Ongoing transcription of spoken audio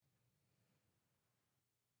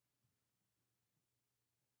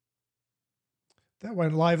That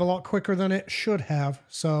went live a lot quicker than it should have,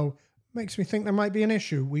 so makes me think there might be an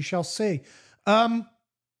issue. We shall see. Going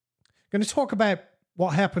to talk about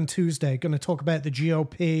what happened Tuesday. Going to talk about the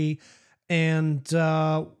GOP and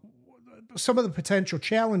some of the potential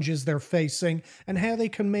challenges they're facing and how they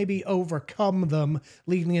can maybe overcome them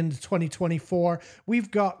leading into 2024.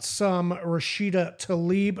 We've got some Rashida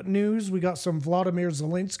Tlaib news. We got some Vladimir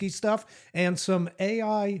Zelensky stuff and some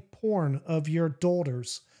AI porn of your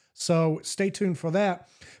daughters. So stay tuned for that.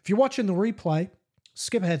 If you're watching the replay,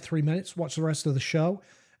 skip ahead 3 minutes, watch the rest of the show,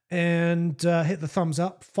 and hit the thumbs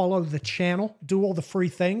up, follow the channel, do all the free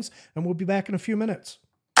things, and we'll be back in a few minutes.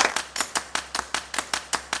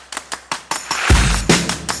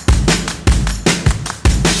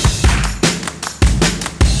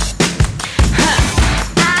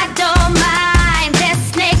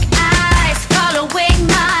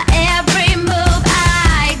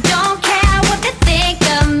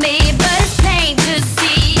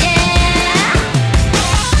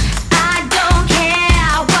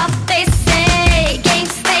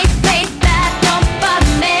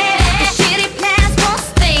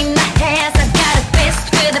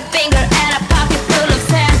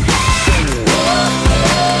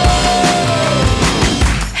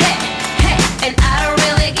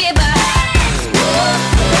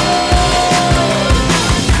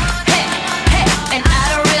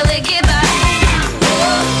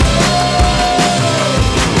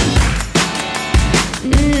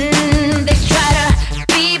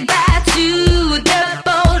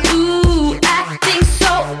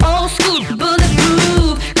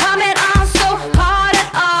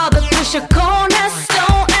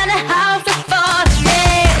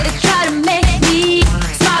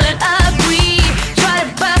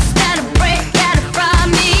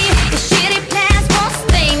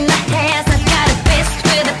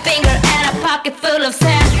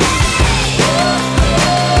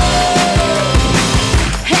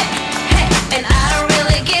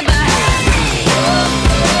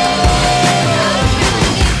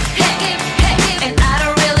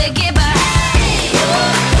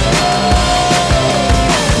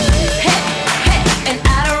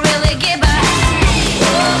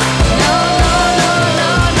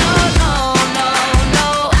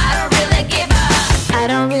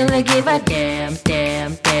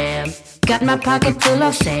 Pocket full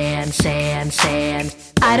of sand, sand, sand.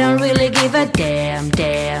 I don't really give a damn,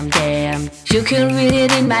 damn, damn. You can read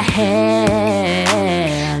it in my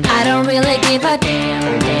hand. I don't really give a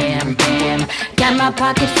damn, damn, damn. Got my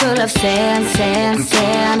pocket full of sand, sand,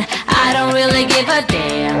 sand. I don't really give a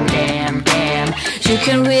damn, damn, damn. You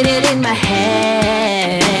can read it in my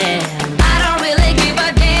hand. I don't really give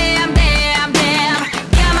a damn, damn, damn.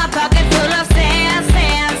 Got my pocket full of sand,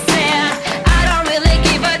 sand, sand. I don't really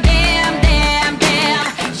give a damn, damn, damn.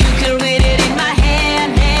 You can read it in my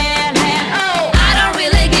hand, hand, hand. Oh, I don't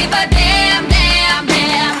really give a damn, damn,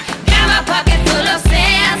 damn. Got my pocket full of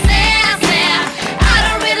sand, sand, sand. I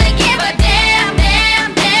don't really give a damn,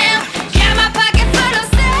 damn, damn. Got my pocket full of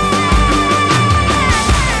sand.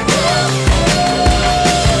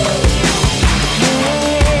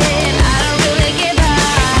 And I don't really give a.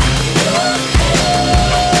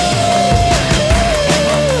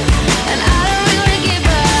 And I don't really give a.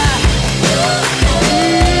 No,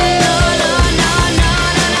 no, no, no, no,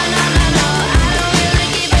 no, no, no, no. I don't really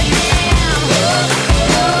give a damn.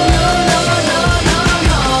 No, no, no, no,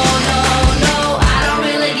 no, no, no, no. I don't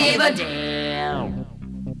really give a damn.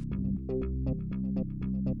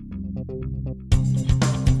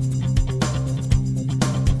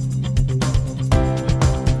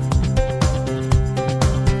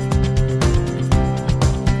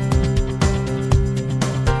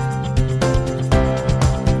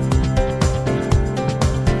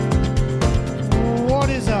 What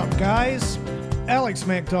is up, guys? Alex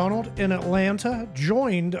McDonald in Atlanta,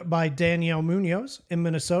 joined by Danielle Munoz in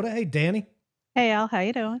Minnesota. Hey, Danny. Hey, Al, how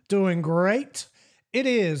you doing? Doing great. It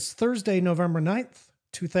is Thursday, November 9th,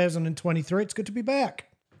 2023. It's good to be back.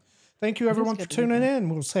 Thank you, everyone, for good to be tuning back. in.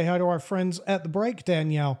 We'll say hi to our friends at the break,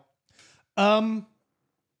 Danielle. A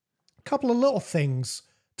couple of little things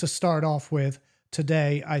to start off with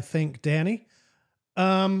today, I think, Danny.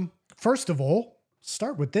 First of all,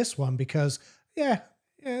 start with this one because,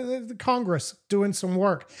 the Congress doing some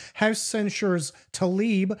work. House censures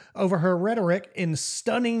Tlaib over her rhetoric in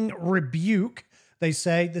stunning rebuke. They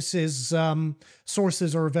say this is,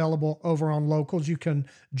 sources are available over on Locals. You can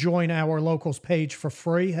join our Locals page for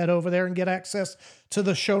free. Head over there and get access to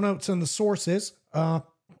the show notes and the sources.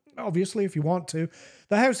 obviously, if you want to.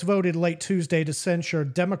 The House voted late Tuesday to censure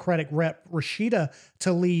Democratic Rep. Rashida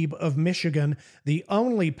Tlaib of Michigan, the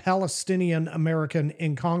only Palestinian American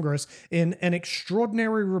in Congress, in an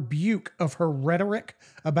extraordinary rebuke of her rhetoric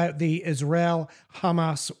about the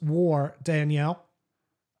Israel-Hamas war, Danielle.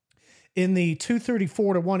 In the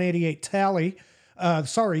 234 to 188 tally,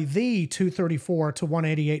 the 234 to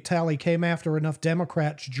 188 tally came after enough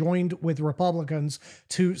Democrats joined with Republicans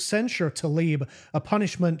to censure Tlaib, a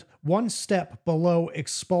punishment one step below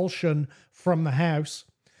expulsion from the House.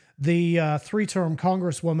 The three-term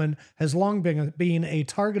Congresswoman has long been a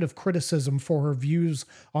target of criticism for her views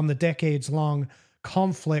on the decades-long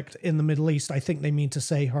conflict in the Middle East. I think they mean to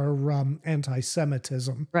say her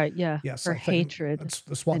anti-Semitism. Right, yeah. Yes, Her hatred.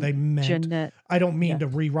 That's what they meant. I don't mean to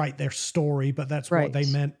rewrite their story, but that's what they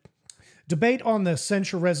meant. Debate on the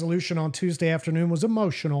censure resolution on Tuesday afternoon was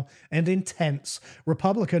emotional and intense.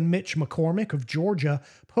 Republican Mitch McCormick of Georgia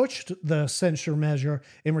pushed the censure measure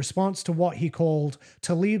in response to what he called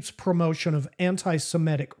Tlaib's promotion of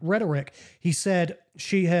anti-Semitic rhetoric. He said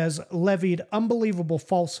she has levied unbelievable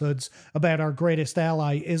falsehoods about our greatest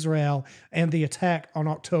ally, Israel, and the attack on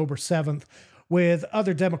October 7th. With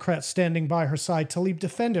other Democrats standing by her side, Tlaib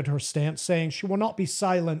defended her stance, saying she will not be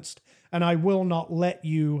silenced and I will not let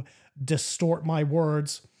you distort my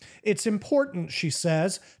words. It's important, she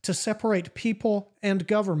says, to separate people and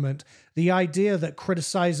government. The idea that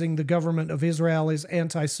criticizing the government of Israel is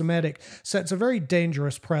anti-Semitic sets a very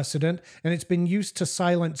dangerous precedent, and it's been used to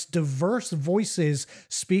silence diverse voices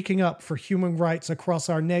speaking up for human rights across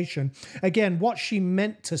our nation. Again, what she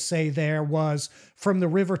meant to say there was, from the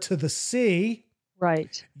river to the sea,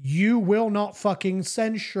 right, you will not fucking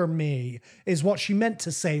censure me, is what she meant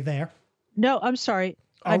to say there. No, I'm sorry.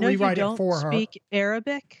 I'll I know rewrite you it don't for her. speak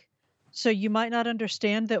Arabic, so you might not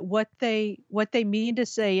understand that what they mean to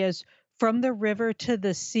say is, from the river to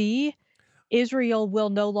the sea, Israel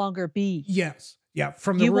will no longer be. Yes. Yeah.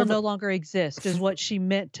 From the river, will no longer exist is what she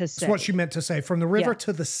meant to say. That's what she meant to say. From the river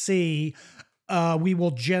to the sea, we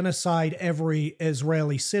will genocide every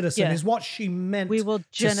Israeli citizen is what she meant to say. We will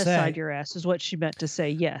genocide your ass is what she meant to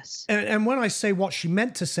say, yes. And when I say what she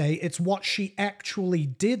meant to say, it's what she actually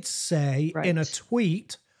did say in a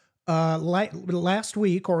tweet last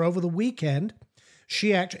week or over the weekend.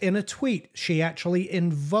 In a tweet, she actually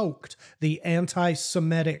invoked the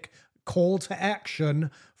anti-Semitic call to action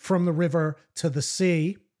from the river to the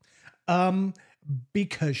sea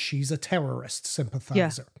because she's a terrorist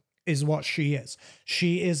sympathizer. Is what she is.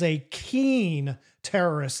 She is a keen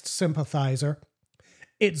terrorist sympathizer.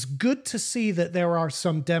 It's good to see that there are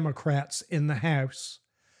some Democrats in the House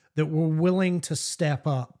that were willing to step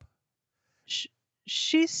up.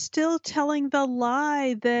 She's still telling the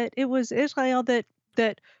lie that it was Israel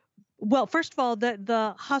well, first of all, that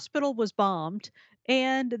the hospital was bombed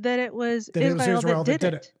and that it was Israel that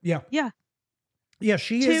did it. Yeah. Yeah. Yeah,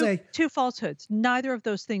 two falsehoods. Neither of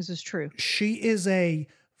those things is true. She is a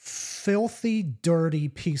filthy, dirty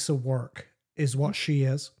piece of work is what she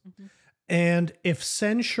is. Mm-hmm. And if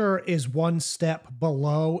censure is one step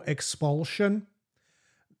below expulsion,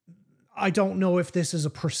 I don't know if this is a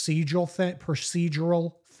procedural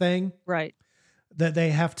thing. Right. That they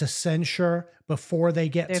have to censure before they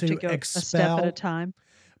get to expel. A step at a time.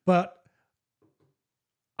 But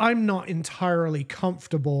I'm not entirely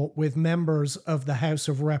comfortable with members of the House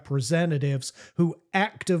of Representatives who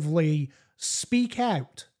actively speak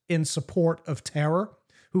out in support of terror,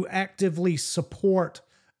 who actively support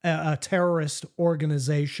a terrorist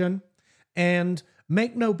organization and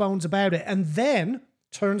make no bones about it, and then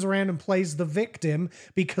turns around and plays the victim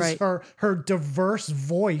because her diverse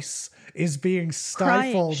voice is being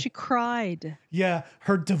stifled. She cried. Yeah,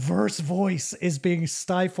 her diverse voice is being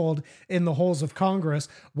stifled in the halls of Congress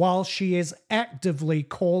while she is actively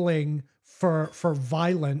calling for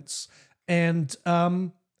violence and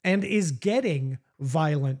is getting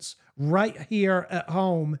violence right here at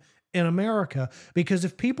home in America. Because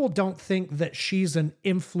if people don't think that she's an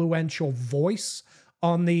influential voice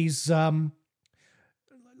on these,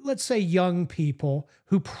 let's say, young people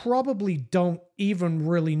who probably don't even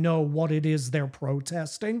really know what it is they're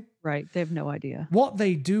protesting. Right. They have no idea. What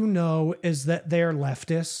they do know is that they're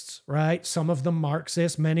leftists, right? Some of them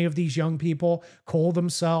Marxists. Many of these young people call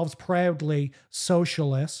themselves proudly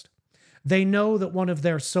socialist. They know that one of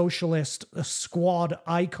their socialist squad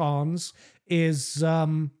icons is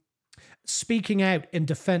speaking out in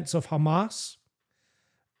defense of Hamas.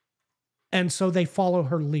 And so they follow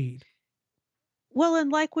her lead. Well,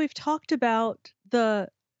 and like we've talked about,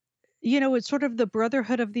 it's sort of the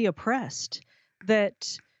brotherhood of the oppressed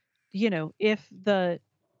that, if the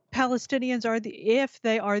Palestinians are if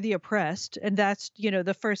they are the oppressed, and that's,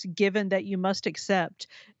 the first given that you must accept,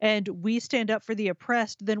 and we stand up for the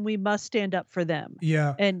oppressed, then we must stand up for them.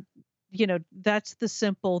 Yeah. And, that's the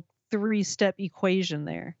simple 3-step equation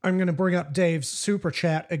there. I'm going to bring up Dave's super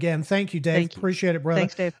chat again. Thank you, Dave. Thank you. Appreciate it, brother.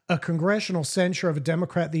 Thanks, Dave. A congressional censure of a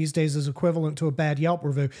Democrat these days is equivalent to a bad Yelp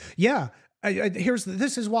review. Yeah.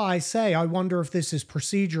 This is why I say I wonder if this is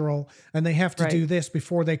procedural and they have to do this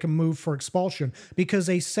before they can move for expulsion, because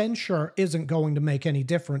a censure isn't going to make any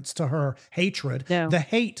difference to her hatred. No. The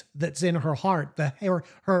hate that's in her heart,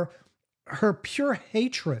 her pure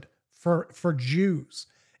hatred for Jews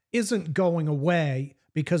isn't going away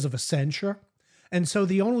because of a censure. And so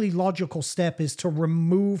the only logical step is to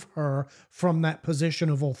remove her from that position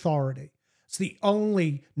of authority. It's the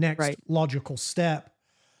only next logical step.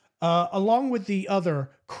 Along with the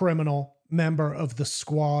other criminal member of the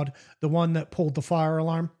squad, the one that pulled the fire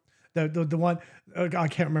alarm, the one, I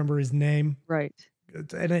can't remember his name. Right.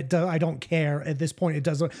 And I don't care at this point. It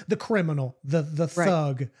doesn't, the criminal, the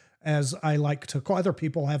thug, as I like to call, other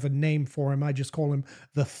people have a name for him. I just call him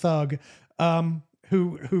the thug,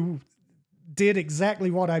 who did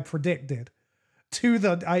exactly what I predicted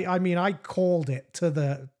I called it to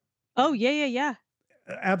the. Oh, yeah.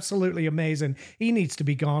 Absolutely amazing. He needs to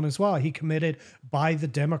be gone as well. He committed, by the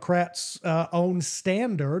Democrats' own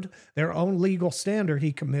standard, their own legal standard,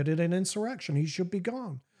 he committed an insurrection. He should be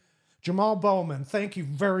gone. Jamal Bowman. Thank you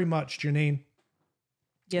very much, Janine.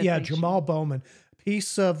 Yeah, Jamal Bowman.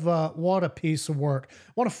 What a piece of work.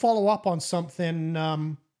 I want to follow up on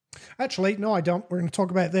something. Actually, no, I don't. We're going to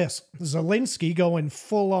talk about this. Zelensky going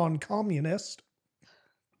full on communist.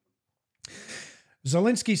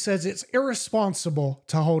 Zelensky says it's irresponsible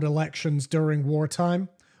to hold elections during wartime.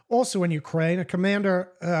 Also in Ukraine, a commander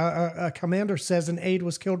says an aide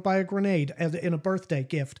was killed by a grenade in a birthday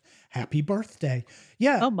gift. Happy birthday.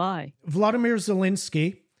 Yeah. Oh my. Vladimir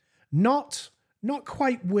Zelensky, not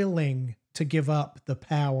quite willing to give up the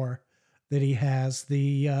power that he has,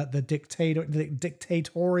 the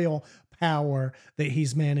dictatorial power that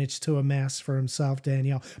he's managed to amass for himself,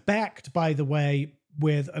 Danielle. Backed, by the way,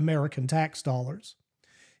 with American tax dollars.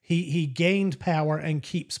 He gained power and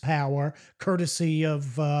keeps power courtesy of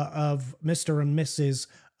Mr. and Mrs.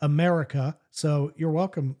 America. So you're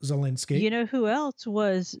welcome, Zelensky. You know who else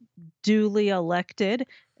was duly elected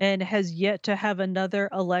and has yet to have another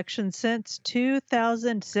election since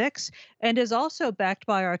 2006 and is also backed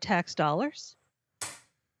by our tax dollars?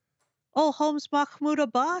 Oh, Holmes Mahmoud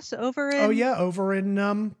Abbas over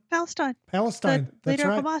in Palestine. The leader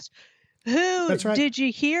right. of Hamas. Did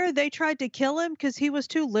you hear they tried to kill him because he was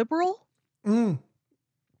too liberal?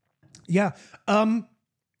 Yeah.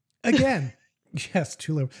 Again, yes,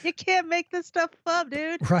 too liberal. You can't make this stuff up,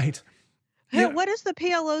 dude. Right. Hey, what is the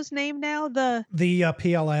PLO's name now? The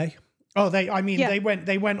PLA. Oh,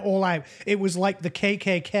 they went all out. It was like the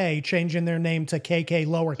KKK changing their name to KK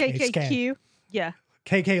lowercase k. KKQ. Yeah.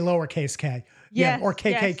 KK lowercase k. Yes, yeah, or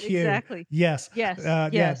KKQ. Yes, exactly. Yes. Yes.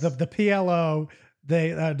 Yeah, the PLO,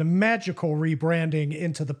 the magical rebranding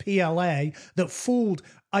into the PLA that fooled,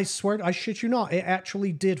 I swear, I shit you not, it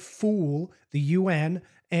actually did fool the UN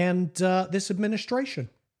and this administration.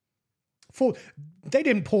 They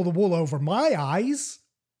didn't pull the wool over my eyes.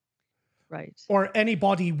 Right. Or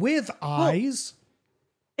anybody with eyes. Well,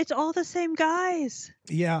 it's all the same guys.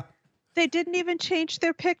 Yeah. They didn't even change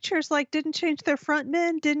their pictures, didn't change their front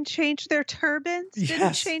men, didn't change their turbans,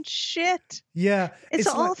 didn't change shit. Yeah. It's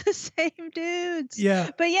all the same dudes.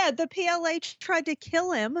 Yeah. But yeah, the PLA tried to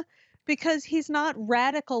kill him because he's not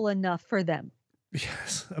radical enough for them.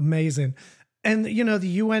 Yes. Amazing. And, the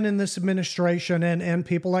UN and this administration and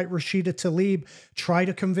people like Rashida Tlaib try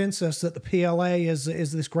to convince us that the PLA is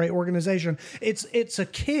this great organization. It's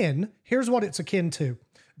akin, here's what it's akin to,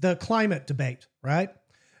 the climate debate, right?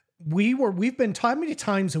 How many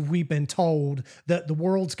times have we been told that the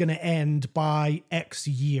world's going to end by X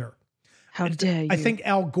year? How dare you? I think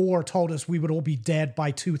Al Gore told us we would all be dead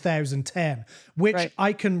by 2010, which right.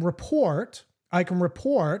 I can report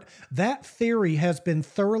that theory has been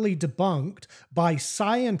thoroughly debunked by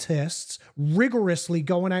scientists rigorously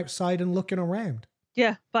going outside and looking around.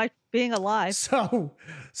 Yeah, by being alive. So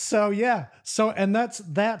yeah. And that's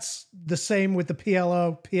the same with the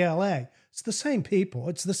PLA. It's the same people.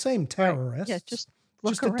 It's the same terrorists. Right. Yeah, just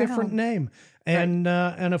look around. A different name. And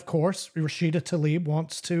and of course, Rashida Tlaib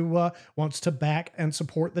wants to back and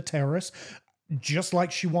support the terrorists, just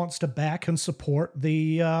like she wants to back and support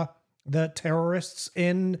the terrorists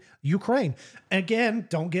in Ukraine. Again,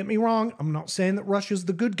 don't get me wrong. I'm not saying that Russia's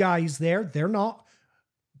the good guys there. They're not.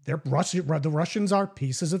 The Russians are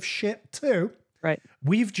pieces of shit too. Right.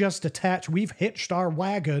 We've hitched our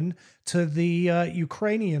wagon to the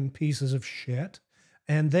Ukrainian pieces of shit.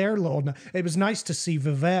 And it was nice to see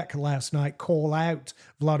Vivek last night call out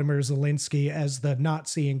Vladimir Zelensky as the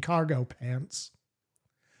Nazi in cargo pants.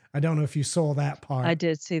 I don't know if you saw that part. I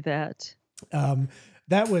did see that.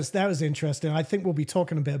 That was interesting. I think we'll be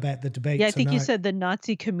talking a bit about the debate Yeah, I think you tonight. said the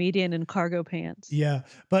Nazi comedian in cargo pants. Yeah,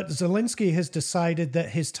 but Zelensky has decided that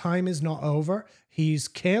his time is not over. He's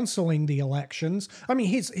canceling the elections. I mean,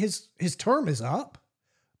 his term is up.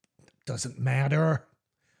 Doesn't matter.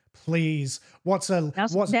 Please.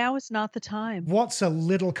 Now is not the time. What's a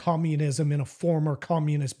little communism in a former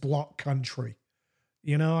communist bloc country?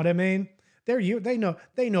 You know what I mean?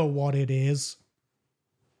 They know what it is.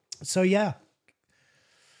 So yeah.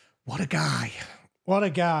 What a guy. What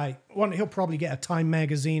a guy. He'll probably get a Time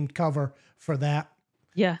magazine cover for that.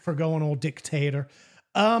 Yeah. For going all dictator.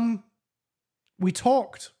 We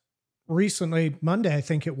talked recently, Monday, I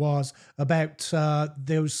think it was, about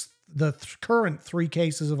the current 3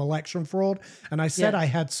 cases of election fraud. And I said I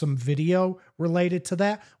had some video related to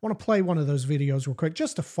that. I want to play one of those videos real quick,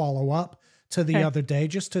 just to follow up to the other day,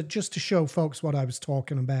 just to show folks what I was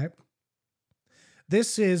talking about.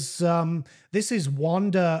 This is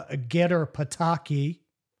Wanda Getter Pataki,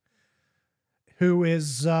 who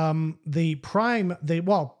is the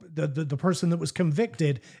person that was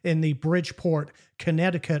convicted in the Bridgeport,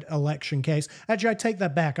 Connecticut election case. Actually, I take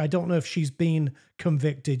that back. I don't know if she's been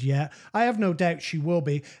convicted yet. I have no doubt she will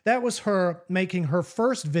be. That was her making her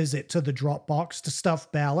first visit to the drop box to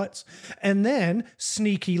stuff ballots. And then,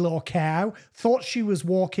 sneaky little cow, thought she was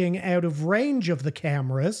walking out of range of the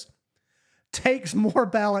cameras, takes more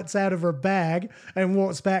ballots out of her bag, and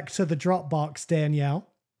walks back to the drop box, Danielle.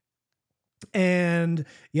 And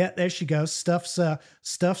yeah, there she goes. Stuffs a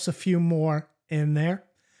few more in there.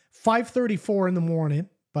 5:34 in the morning,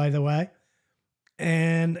 by the way.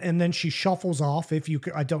 And then she shuffles off.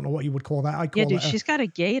 I don't know what you would call that. I call it. She's got a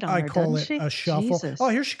gait on her. I call it a shuffle. Jesus. Oh,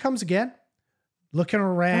 here she comes again. Looking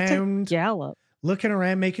around. That's a gallop. Looking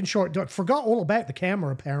around, making sure. Forgot all about the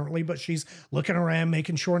camera apparently, but she's looking around,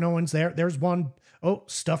 making sure no one's there. There's one. Oh,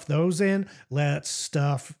 stuff those in. Let's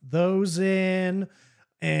stuff those in.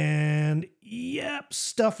 And yep,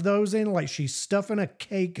 stuff those in like she's stuffing a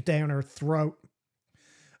cake down her throat.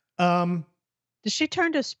 Does she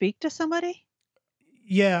turn to speak to somebody?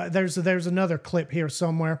 Yeah, there's another clip here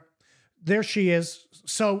somewhere. There she is.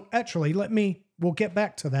 So actually, we'll get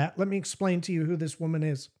back to that. Let me explain to you who this woman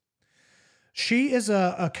is. She is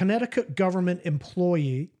a Connecticut government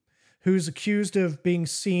employee who's accused of being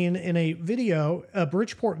seen in a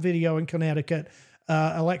Bridgeport video in Connecticut,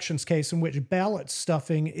 elections case in which ballot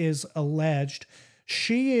stuffing is alleged.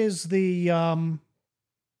 She is the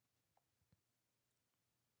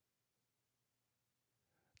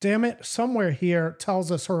damn it, somewhere here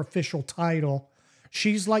tells us her official title.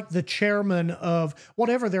 She's like the chairman of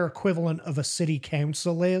whatever their equivalent of a city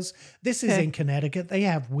council is. This is in Connecticut. They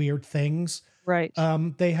have weird things. Right.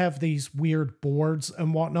 They have these weird boards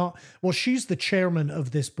and whatnot. Well, she's the chairman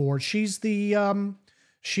of this board. She's the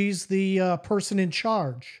person in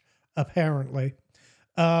charge, apparently.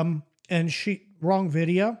 And wrong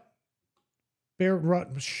video.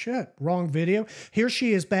 Wrong video. Here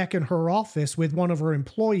she is back in her office with one of her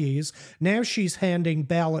employees. Now she's handing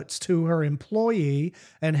ballots to her employee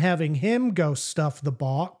and having him go stuff the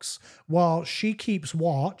box while she keeps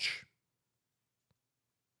watch.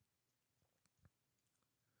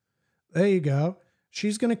 There you go.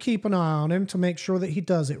 She's going to keep an eye on him to make sure that he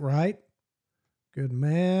does it right. Good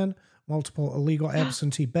man. Multiple illegal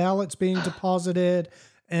absentee ballots being deposited.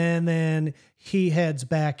 And then he heads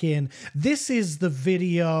back in. This is the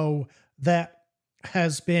video that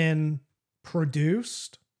has been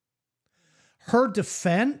produced. Her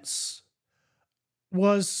defense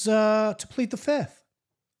was to plead the fifth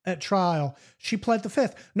at trial. She pled the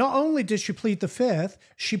fifth. Not only did she plead the fifth,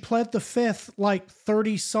 she pled the fifth like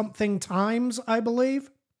 30-something times, I believe.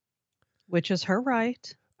 Which is her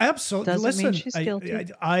right. Absolutely. Doesn't Listen, mean she's guilty.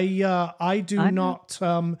 I do not.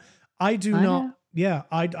 Yeah,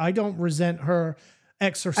 I don't resent her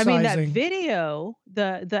exercising. I mean, that video,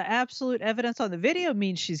 the absolute evidence on the video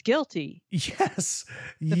means she's guilty. Yes.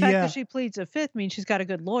 The fact that she pleads a fifth means she's got a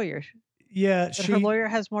good lawyer. Yeah. Her lawyer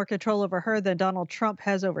has more control over her than Donald Trump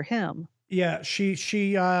has over him. Yeah.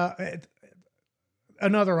 She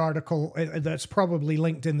another article that's probably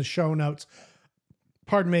linked in the show notes.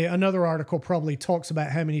 Pardon me. Another article probably talks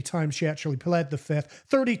about how many times she actually pled the fifth.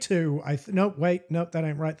 32. No, that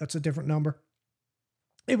ain't right. That's a different number.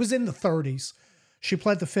 It was in the 30s. She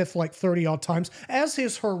pled the fifth like 30 odd times, as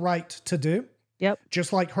is her right to do. Yep.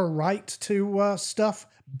 Just like her right to stuff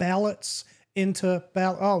ballots into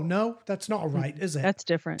ballot. Oh, no, that's not right, is it? That's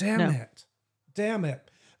different. Damn it.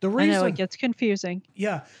 The I reason know it gets confusing.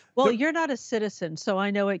 Yeah. Well, you're not a citizen, so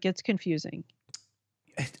I know it gets confusing.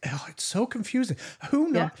 It's so confusing. Who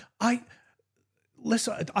knows?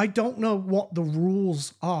 Listen, I don't know what the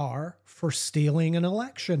rules are for stealing an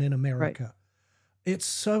election in America. Right.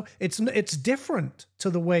 It's different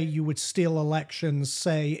to the way you would steal elections,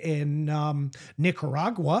 say in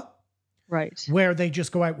Nicaragua, right? Where they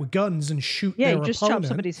just go out with guns and shoot their opponent. Yeah, you just chop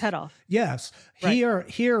somebody's head off. Yes, right.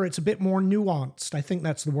 Here it's a bit more nuanced. I think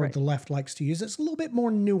that's the word the left likes to use. It's a little bit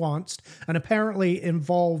more nuanced, and apparently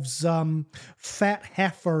involves fat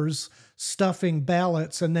heifers stuffing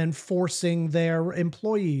ballots and then forcing their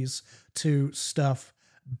employees to stuff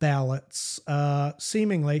ballots,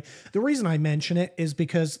 seemingly. The reason I mention it is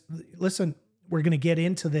because, listen, we're going to get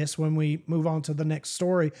into this when we move on to the next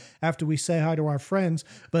story after we say hi to our friends,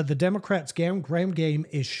 but the Democrats' ground game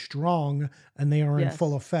is strong and they are in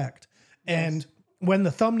full effect. Yes. And when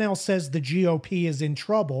the thumbnail says the GOP is in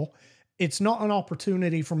trouble, it's not an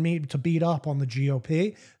opportunity for me to beat up on the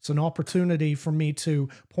GOP. It's an opportunity for me to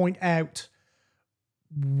point out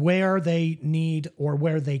where they need or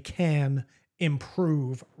where they can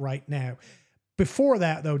improve right now. Before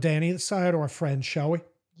that, though, Danny, let's say hi to our friends, shall we?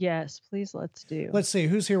 Yes, please, let's do. Let's see,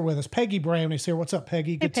 who's here with us? Peggy Brown is here. What's up,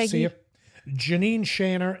 Peggy? Good to see you. Janine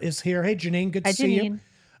Shanner is here. Hey, Janine, good to see you.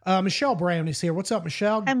 Michelle Brown is here. What's up,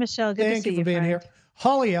 Michelle? Hi, Michelle. Good to see you. Thank you for being here.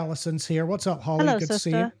 Holly Ellison's here. What's up, Holly? Hello, good sister.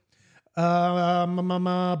 to see you.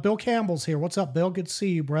 Bill Campbell's here. What's up, Bill? Good to see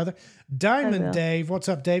you, brother. Diamond Dave. What's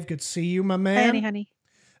up, Dave? Good to see you, my man. Hey, honey.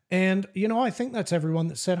 And, I think that's everyone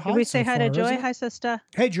that said hi. Did we say hi to Joy? Hi, sister.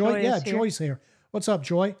 Hey, Joy. Joy's here. What's up,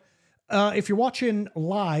 Joy? If you're watching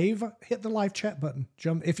live, hit the live chat button.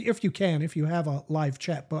 Jump if you can, if you have a live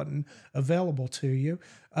chat button available to you.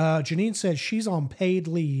 Janine says she's on paid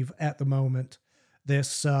leave at the moment.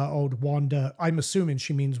 This old Wanda, I'm assuming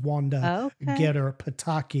she means Wanda Getter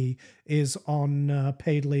Pataki, is on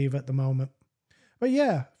paid leave at the moment. But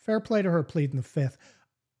yeah, fair play to her pleading the fifth.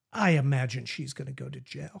 I imagine she's going to go to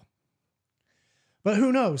jail. But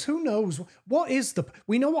who knows? Who knows?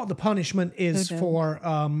 We know what the punishment is for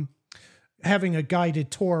having a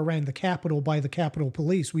guided tour around the Capitol by the Capitol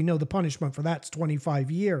Police. We know the punishment for that's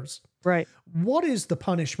 25 years. Right. What is the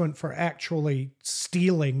punishment for actually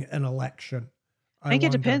stealing an election? I think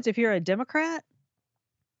it depends if you're a Democrat.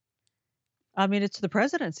 I mean, it's the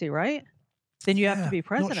presidency, right? Then you have to be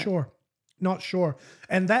president. Not sure.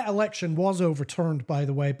 And that election was overturned, by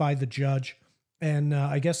the way, by the judge. And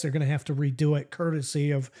I guess they're going to have to redo it courtesy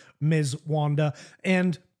of Ms. Wanda.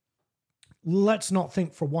 And let's not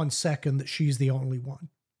think for 1 second that she's the only one.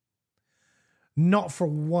 Not for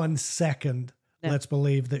 1 second. No. Let's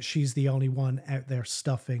believe that she's the only one out there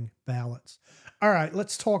stuffing ballots. All right,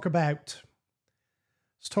 let's talk about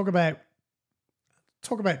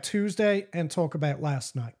Tuesday and talk about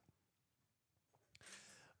last night.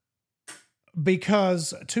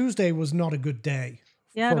 Because Tuesday was not a good day for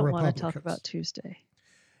Republicans. Yeah, I don't want to talk about Tuesday.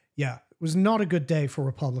 Yeah, it was not a good day for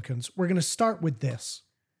Republicans. We're going to start with this.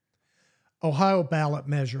 Ohio ballot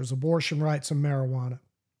measures, abortion rights and marijuana.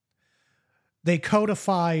 They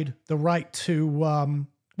codified the right to,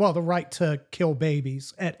 the right to kill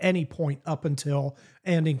babies at any point up until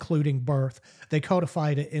and including birth. They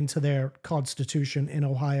codified it into their constitution in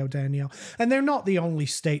Ohio, Danielle. And they're not the only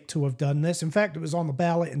state to have done this. In fact, it was on the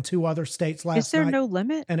ballot in 2 other states last night. Is there no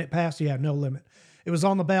limit? And it passed. Yeah, no limit. It was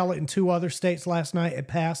on the ballot in 2 other states last night. It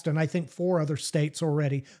passed. And I think 4 other states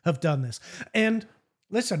already have done this. And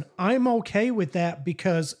listen, I'm okay with that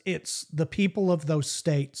because it's the people of those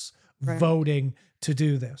states voting to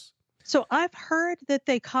do this. So I've heard that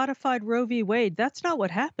they codified Roe v. Wade. That's not what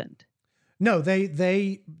happened. No,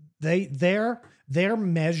 their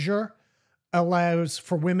measure allows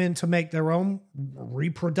for women to make their own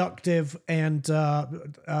reproductive and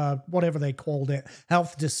whatever they called it,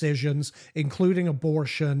 health decisions, including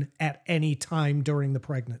abortion at any time during the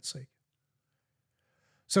pregnancy.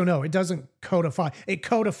 So no, it doesn't codify. It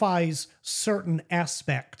codifies certain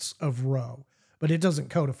aspects of Roe, but it doesn't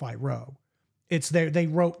codify Roe. It's they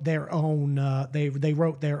wrote their own. They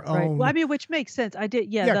wrote their own. Right. Well, I mean, which makes sense. I did.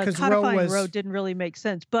 Yeah, the codifying Roe didn't really make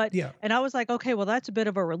sense. But and I was like, okay, well, that's a bit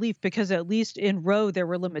of a relief because at least in Roe there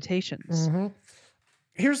were limitations. Mm-hmm.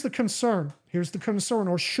 Here's the concern.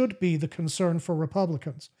 Or should be the concern for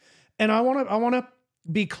Republicans. And I want to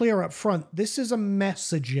be clear up front. This is a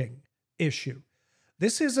messaging issue.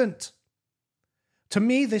 This isn't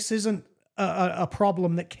a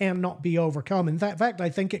problem that cannot be overcome. In fact, I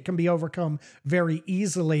think it can be overcome very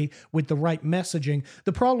easily with the right messaging.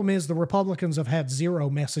 The problem is the Republicans have had zero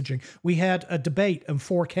messaging. We had a debate and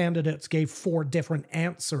 4 candidates gave 4 different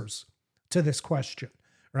answers to this question.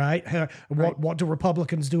 Right? What do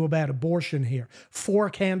Republicans do about abortion here? 4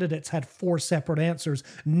 candidates had 4 separate answers.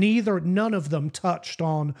 None of them touched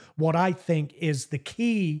on what I think is the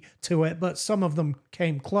key to it, but some of them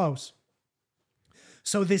came close.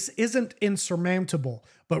 So this isn't insurmountable.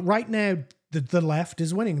 But right now, the left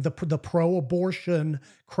is winning. The pro-abortion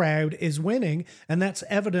crowd is winning, and that's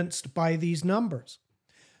evidenced by these numbers.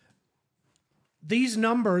 These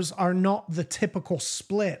numbers are not the typical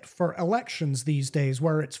split for elections these days,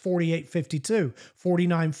 where it's 48-52,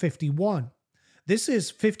 49-51. This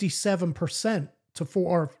is 57% to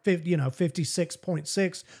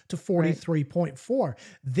 56.6 to 43.4. Right.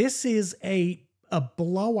 This is a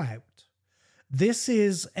blowout. This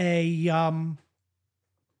is it's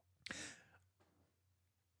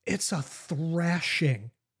a thrashing.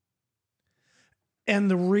 And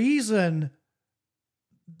the reason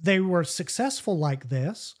they were successful like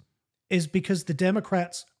this is because the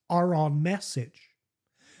Democrats are on message.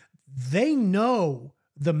 They know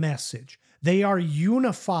the message. They are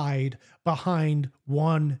unified behind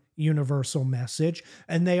one universal message,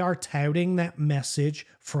 and they are touting that message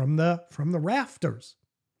from the rafters.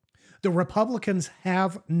 The Republicans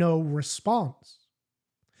have no response.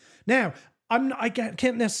 Now, I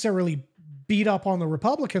can't necessarily beat up on the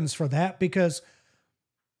Republicans for that because,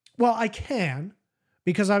 well, I can.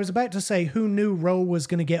 Because I was about to say, who knew Roe was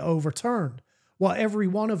going to get overturned? Well, every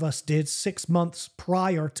one of us did 6 months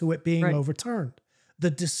prior to it being overturned. The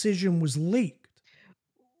decision was leaked.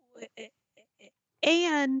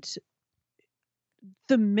 And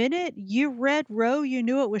the minute you read Roe, you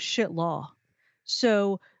knew it was shit law.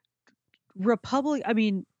 So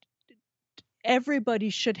everybody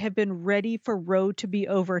should have been ready for Roe to be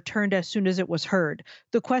overturned as soon as it was heard.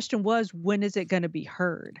 The question was, when is it going to be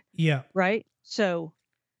heard? Yeah. Right? So,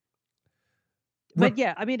 but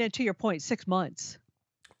yeah, and to your point, 6 months.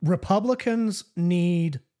 Republicans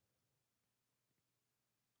need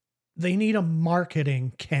a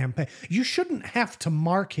marketing campaign. You shouldn't have to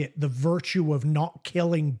market the virtue of not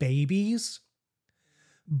killing babies,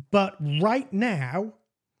 but right now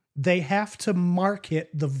they have to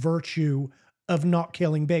market the virtue of not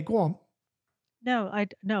killing babies. Go on. No, I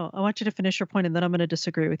want you to finish your point, and then I'm going to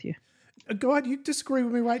disagree with you. Go ahead. You disagree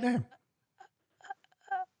with me right now.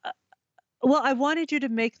 Well, I wanted you to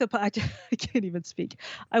make I can't even speak.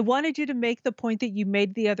 I wanted you to make the point that you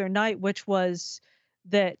made the other night, which was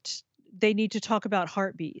that they need to talk about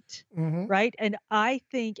heartbeat, right? And I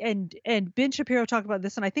think, and Ben Shapiro talked about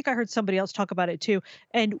this, and I think I heard somebody else talk about it too.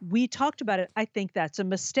 And we talked about it. I think that's a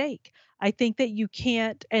mistake. I think that you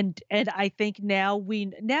can't, and I think now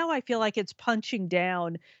I feel like it's punching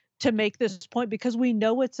down to make this point because we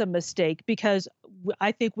know it's a mistake, because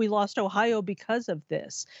I think we lost Ohio because of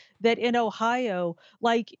this. That in Ohio,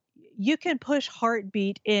 like, you can push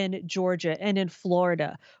heartbeat in Georgia and in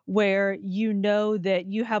Florida, where you know that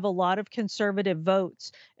you have a lot of conservative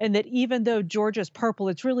votes, and that even though Georgia's purple,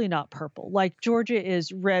 it's really not purple. Like, Georgia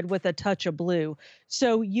is red with a touch of blue.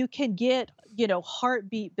 So you can get,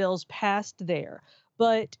 heartbeat bills passed there.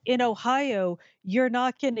 But in Ohio, you're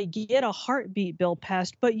not going to get a heartbeat bill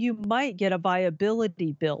passed, but you might get a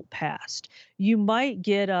viability bill passed. You might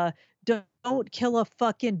get a don't kill a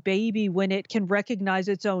fucking baby when it can recognize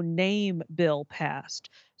its own name bill passed.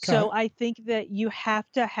 Okay. So I think that you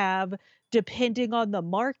have to have, depending on the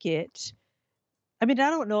market, I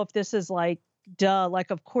don't know if this is like, duh, like,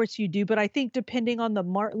 of course you do, but I think depending on the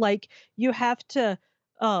like, you have to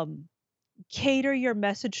cater your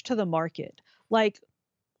message to the market. Like,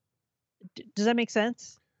 does that make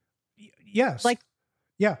sense? Yes. Like,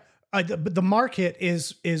 yeah. But the market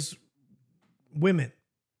is women.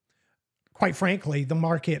 Quite frankly, the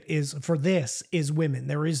market is women.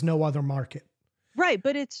 There is no other market. Right,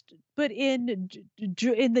 but in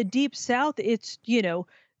the Deep South, it's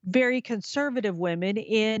very conservative women.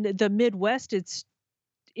 In the Midwest, it's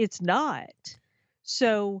not.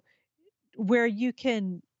 So where you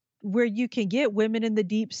can get women in the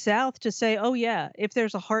Deep South to say, oh yeah, if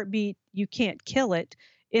there's a heartbeat, you can't kill it.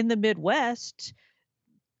 In the Midwest,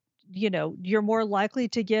 you're more likely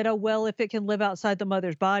to get if it can live outside the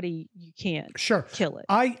mother's body, you can't kill it.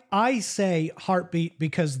 I say heartbeat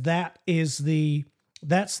because that's the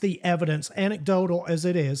evidence, anecdotal as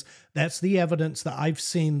it is, that's the evidence that I've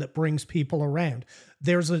seen that brings people around.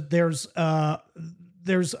 There's a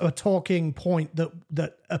talking point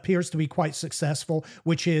that appears to be quite successful,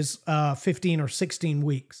 which is 15 or 16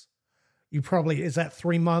 weeks. You probably, is that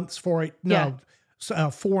 3 months for it? No,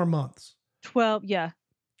 4 months. 12, yeah.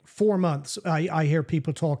 4 months, I hear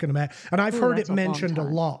people talking about. And I've heard it that's a long mentioned a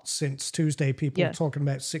time. lot since Tuesday. People are Yeah. talking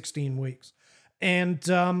about 16 weeks. And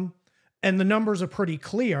the numbers are pretty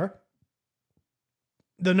clear.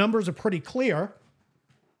 The numbers are pretty clear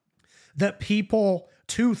that people,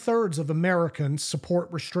 2/3 of Americans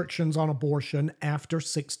support restrictions on abortion after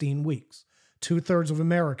 16 weeks. 2/3 of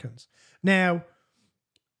Americans. Now,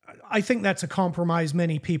 I think that's a compromise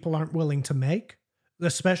many people aren't willing to make,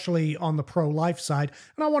 especially on the pro-life side.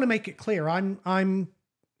 And I want to make it clear, I'm,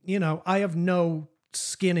 you know, I have no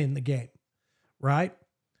skin in the game, right?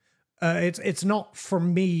 It's not for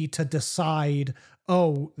me to decide,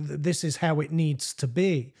 this is how it needs to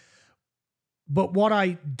be. But what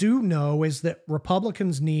I do know is that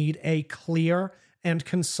Republicans need a clear and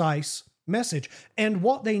concise message. And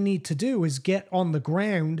what they need to do is get on the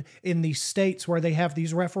ground in these states where they have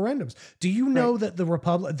these referendums. Do you know that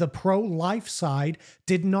the pro-life side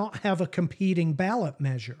did not have a competing ballot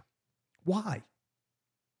measure? Why?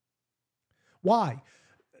 Why?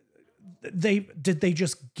 Did they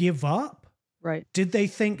just give up? Right. Did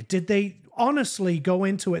they honestly go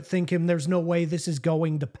into it thinking there's no way this is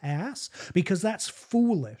going to pass? Because that's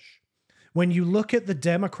foolish. When you look at the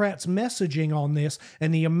Democrats' messaging on this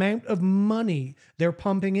and the amount of money they're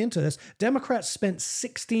pumping into this, Democrats spent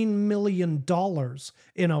 $16 million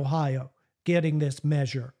in Ohio getting this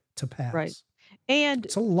measure to pass. Right. And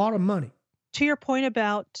it's a lot of money. To your point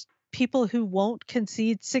about people who won't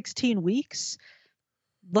concede 16 weeks,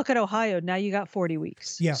 look at Ohio. Now you got 40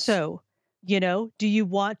 weeks. Yes. So, do you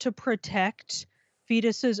want to protect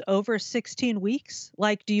fetuses over 16 weeks?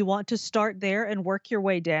 Like, do you want to start there and work your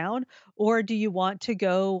way down? Or do you want to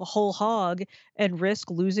go whole hog and risk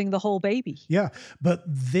losing the whole baby? Yeah, but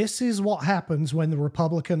this is what happens when the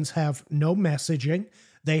Republicans have no messaging,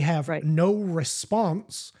 they have no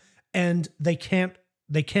response, and they can't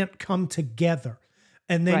come together.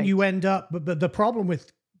 And then you end up, but the problem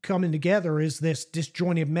with coming together is this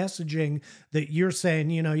disjointed messaging that you're saying,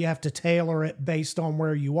 you have to tailor it based on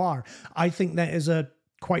where you are. I think that is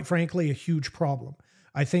quite frankly, a huge problem.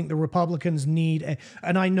 I think the Republicans need,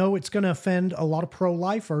 and I know it's going to offend a lot of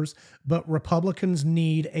pro-lifers, but Republicans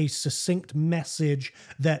need a succinct message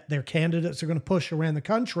that their candidates are going to push around the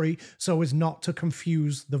country so as not to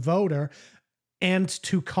confuse the voter and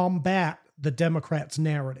to combat the Democrats'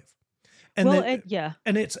 narrative. And let's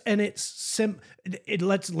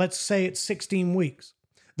say it's 16 weeks.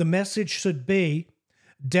 The message should be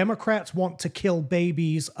Democrats want to kill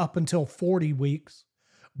babies up until 40 weeks.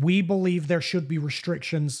 We believe there should be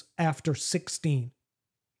restrictions after 16.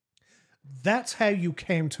 That's how you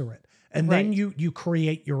counter it. And then you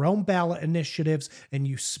create your own ballot initiatives and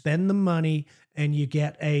you spend the money and you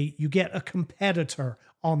get a competitor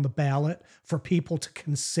on the ballot for people to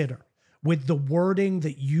consider with the wording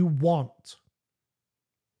that you want.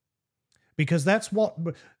 Because that's what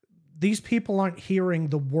these people aren't hearing,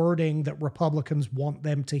 the wording that Republicans want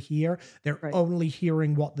them to hear. They're only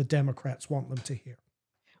hearing what the Democrats want them to hear.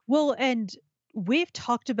 Well, and we've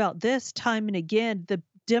talked about this time and again. The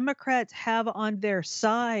Democrats have on their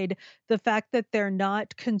side the fact that they're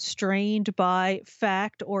not constrained by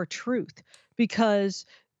fact or truth, because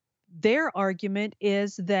their argument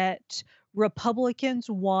is that Republicans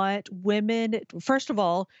want women, first of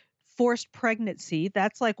all, forced pregnancy.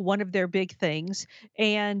 That's like one of their big things.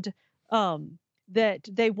 And that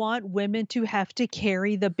they want women to have to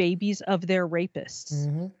carry the babies of their rapists.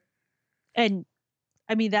 Mm-hmm. And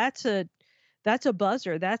I mean, that's a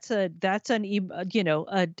buzzer. That's a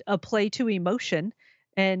play to emotion.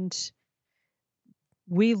 And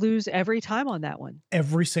we lose every time on that one.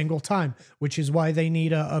 Every single time, which is why they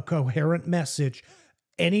need a coherent message.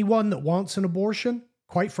 Anyone that wants an abortion,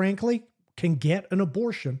 quite frankly, can get an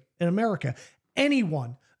abortion in America.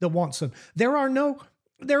 Anyone that wants them. There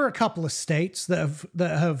are a couple of states that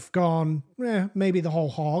have gone, maybe the whole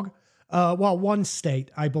hog. One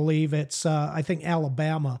state, I believe it's, I think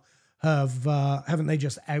Alabama haven't they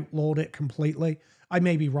just outlawed it completely? I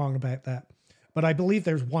may be wrong about that, but I believe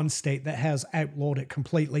there's one state that has outlawed it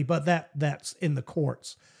completely, but that's in the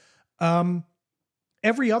courts.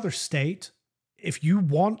 Every other state, if you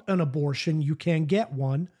want an abortion, you can get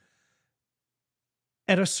one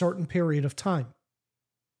at a certain period of time.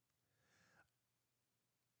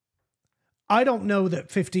 I don't know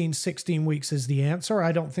that 15, 16 weeks is the answer.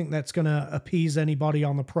 I don't think that's going to appease anybody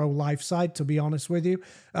on the pro-life side, to be honest with you.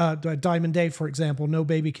 Diamond Dave, for example, no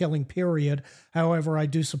baby killing, period. However, I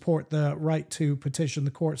do support the right to petition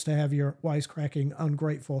the courts to have your wisecracking,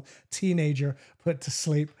 ungrateful teenager put to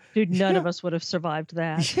sleep. Dude, none of us would have survived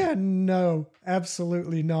that. Yeah, no,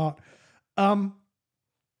 absolutely not.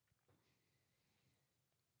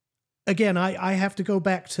 Again, I have to go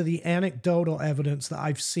back to the anecdotal evidence that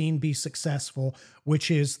I've seen be successful,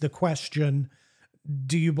 which is the question,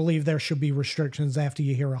 do you believe there should be restrictions after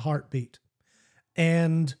you hear a heartbeat?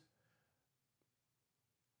 And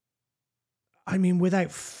I mean,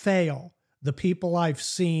 without fail, the people I've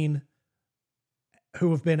seen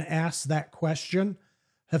who have been asked that question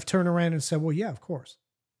have turned around and said, well, yeah, of course.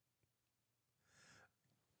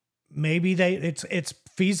 Maybe it's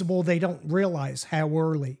feasible they don't realize how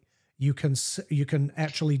early you can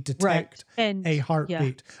actually detect a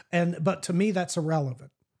heartbeat. But to me, that's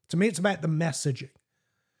irrelevant. To me, it's about the messaging.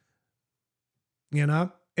 You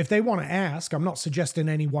know, if they want to ask, I'm not suggesting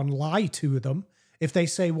anyone lie to them. If they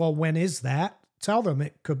say, well, when is that? Tell them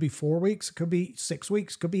it could be 4 weeks, it could be 6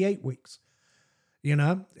 weeks, it could be 8 weeks. You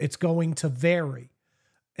know, it's going to vary.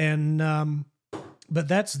 And, but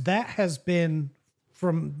that has been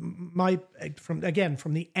from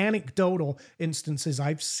the anecdotal instances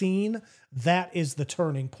I've seen, that is the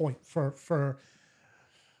turning point for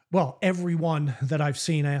everyone that I've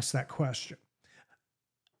seen ask that question.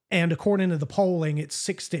 And according to the polling, it's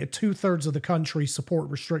 2/3 of the country support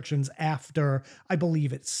restrictions after, I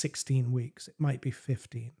believe it's 16 weeks. It might be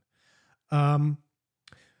 15. But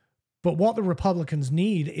what the Republicans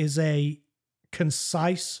need is a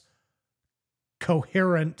concise,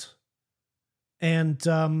 coherent, and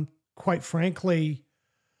quite frankly,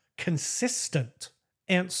 consistent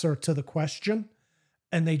answer to the question,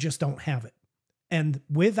 and they just don't have it. And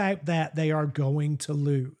without that, they are going to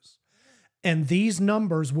lose. And these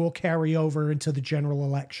numbers will carry over into the general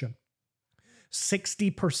election.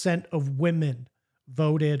 60% of women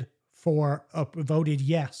voted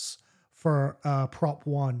yes for Prop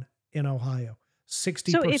 1 in Ohio.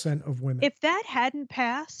 60% of women. If that hadn't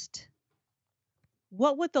passed,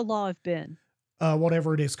 what would the law have been?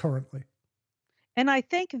 Whatever it is currently. And I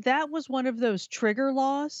think that was one of those trigger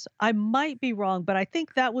laws. I might be wrong, but I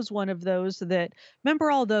think that was one of those that, remember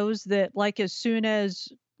all those that, like, as soon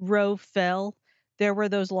as Roe fell, there were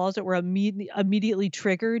those laws that were immediately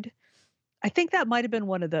triggered. I think that might have been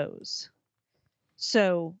one of those.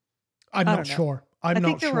 So I'm not sure. I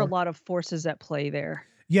think there were a lot of forces at play there.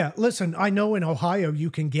 Yeah, listen, I know in Ohio you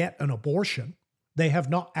can get an abortion. They have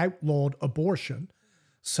not outlawed abortion.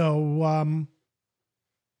 So,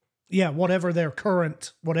 whatever their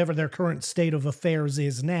current state of affairs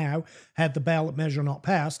is now, had the ballot measure not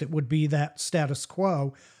passed, it would be that status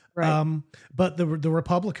quo. Right. But the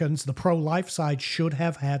Republicans, the pro-life side, should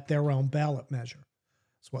have had their own ballot measure.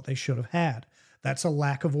 That's what they should have had. That's a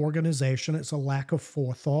lack of organization. It's a lack of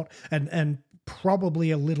forethought, and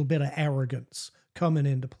probably a little bit of arrogance coming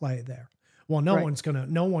into play there. Well, no one's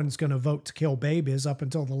gonna vote to kill babies up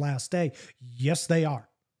until the last day. Yes, they are.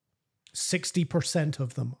 60%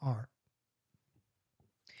 of them are.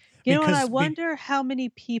 You know, and I wonder how many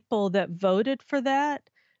people that voted for that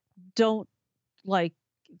don't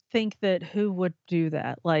think that who would do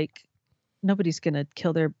that. Like, nobody's gonna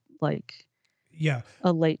kill their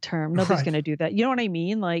a late term. Nobody's gonna do that. You know what I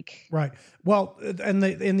mean? Like, right. Well, and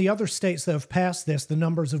in the other states that have passed this, the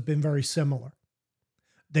numbers have been very similar.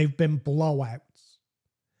 They've been blowouts.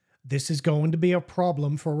 This is going to be a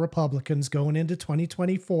problem for Republicans going into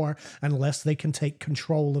 2024 unless they can take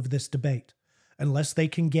control of this debate, unless they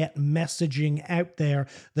can get messaging out there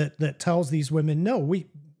that tells these women, no, we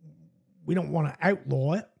don't want to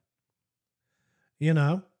outlaw it, you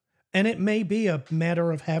know? And it may be a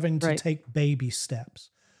matter of having to take baby steps,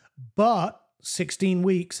 but 16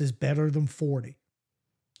 weeks is better than 40.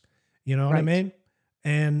 You know what I mean?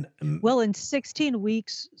 And in 16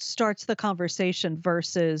 weeks starts the conversation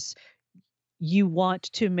versus you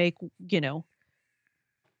want to make,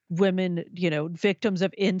 women, victims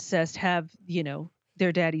of incest have,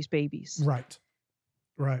 their daddy's babies. Right.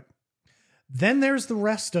 Right. Then there's the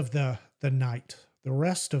rest of the night, the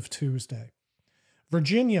rest of Tuesday.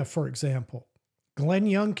 Virginia, for example, Glenn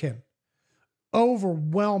Youngkin,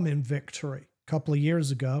 overwhelming victory a couple of years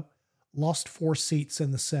ago, lost 4 seats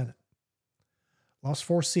in the Senate. Lost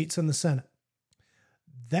 4 seats in the Senate.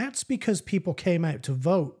 That's because people came out to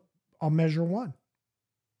vote on Measure 1.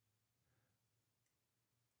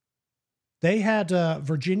 They had,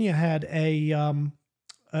 Virginia had a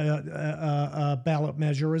ballot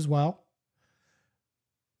measure as well.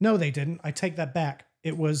 No, they didn't. I take that back.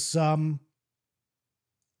 It was, I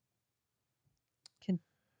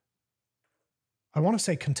want to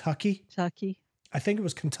say Kentucky. I think it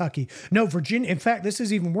was Kentucky. No, Virginia. In fact, this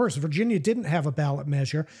is even worse. Virginia didn't have a ballot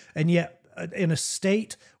measure, and yet in a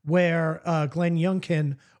state where Glenn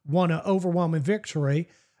Youngkin won an overwhelming victory,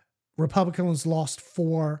 Republicans lost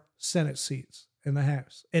 4 Senate seats. in the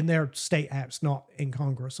House, in their state House, not in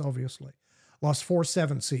Congress, obviously. Lost 4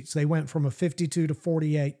 Senate seats. They went from a 52 to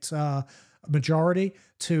 48 majority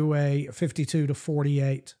to a 52 to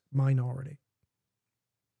 48 minority.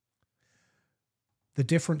 The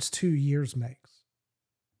difference 2 years makes.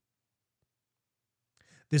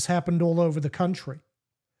 This happened all over the country.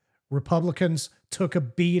 Republicans took a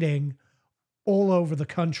beating all over the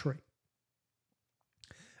country.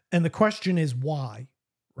 And the question is why,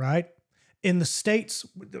 right? In the states,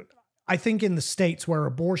 I think in the states where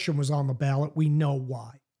abortion was on the ballot, we know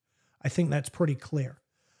why. I think that's pretty clear.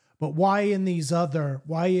 But why in these other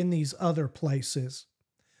places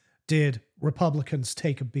did Republicans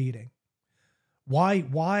take a beating? Why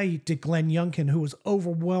did Glenn Youngkin, who was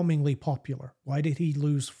overwhelmingly popular, why did he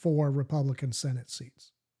lose 4 Republican Senate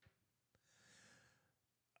seats?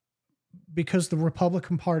 Because the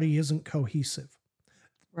Republican Party isn't cohesive.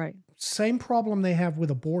 Right. Same problem they have with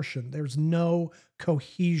abortion. There's no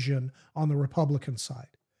cohesion on the Republican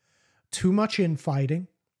side. Too much infighting,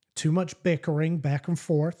 too much bickering back and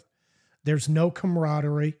forth. There's no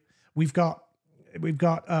camaraderie. We've got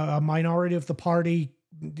a minority of the party,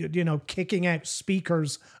 kicking out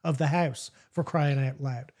speakers of the House, for crying out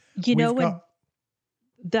loud.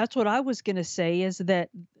 That's what I was going to say, is that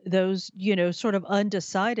those, sort of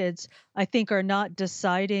undecideds, I think, are not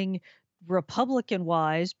deciding Republican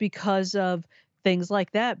wise because of things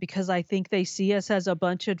like that, because I think they see us as a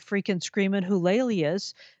bunch of freaking screaming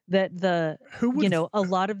hoolalias, that a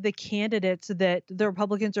lot of the candidates that the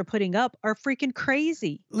Republicans are putting up are freaking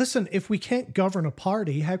crazy. Listen, if we can't govern a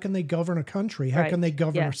party, how can they govern a country? How can they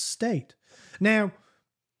govern a state? Now,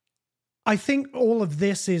 I think all of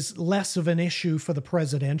this is less of an issue for the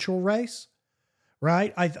presidential race,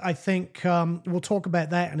 right? I think we'll talk about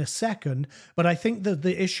that in a second, but I think that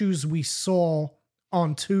the issues we saw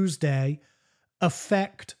on Tuesday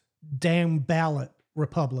affect down ballot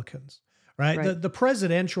Republicans, right? The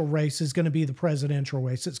presidential race is going to be the presidential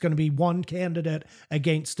race. It's going to be one candidate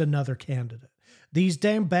against another candidate. These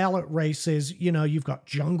down ballot races, you've got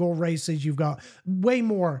jungle races, you've got way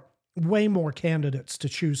more candidates to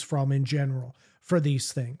choose from in general for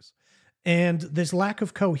these things. And this lack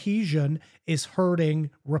of cohesion is hurting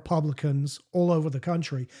Republicans all over the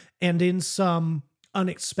country and in some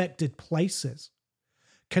unexpected places.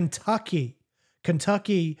 Kentucky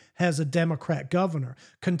has a Democrat governor.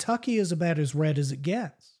 Kentucky is about as red as it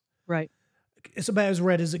gets. Right. It's about as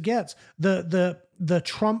red as it gets. The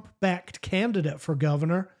Trump-backed candidate for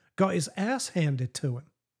governor got his ass handed to him.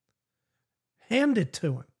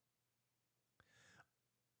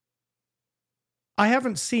 I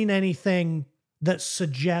haven't seen anything that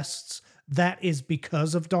suggests that is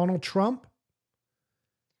because of Donald Trump.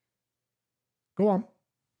 Go on.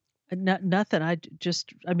 Nothing.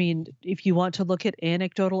 If you want to look at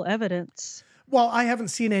anecdotal evidence. Well, I haven't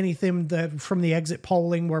seen anything from the exit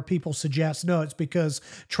polling where people suggest, no, it's because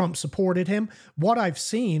Trump supported him. What I've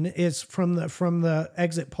seen is from the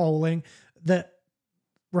exit polling that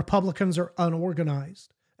Republicans are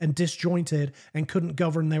unorganized and disjointed and couldn't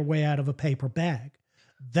govern their way out of a paper bag.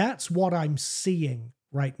 That's what I'm seeing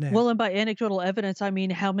right now. Well, and by anecdotal evidence, I mean,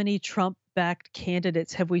 how many Trump-backed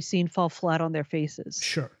candidates have we seen fall flat on their faces?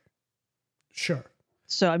 Sure.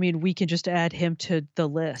 So, I mean, we can just add him to the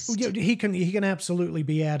list. He can absolutely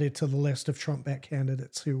be added to the list of Trump-backed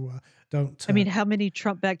candidates who don't. I mean, how many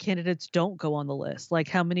Trump-backed candidates don't go on the list? Like,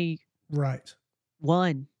 how many? Right.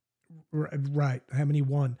 One. Right. How many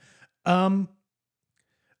won?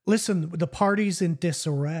 Listen, the party's in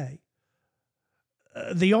disarray.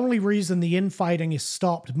 The only reason the infighting is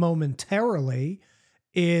stopped momentarily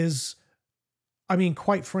is,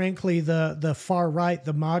 quite frankly, the far right,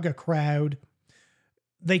 the MAGA crowd,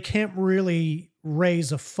 they can't really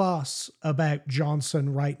raise a fuss about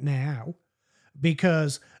Johnson right now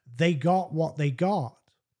because they got what they got.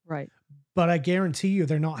 Right. But I guarantee you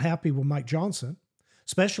they're not happy with Mike Johnson,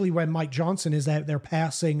 especially when Mike Johnson is out there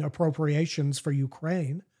passing appropriations for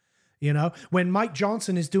Ukraine. When Mike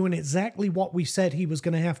Johnson is doing exactly what we said he was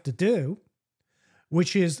going to have to do,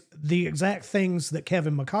 which is the exact things that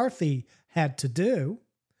Kevin McCarthy had to do.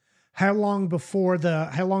 How long before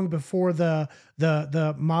the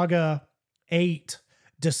MAGA 8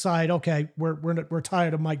 decide, okay, we're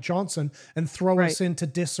tired of Mike Johnson and throw us into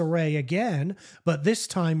disarray again, but this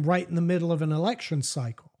time right in the middle of an election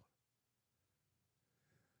cycle.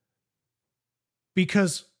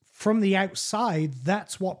 Because from the outside,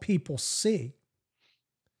 that's what people see.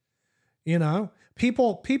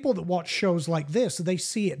 People that watch shows like this, they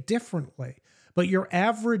see it differently. But your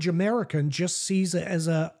average American just sees it as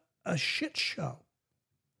a shit show.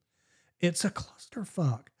 It's a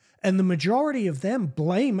clusterfuck. And the majority of them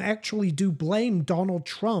actually blame Donald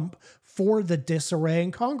Trump for the disarray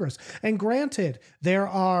in Congress. And granted, there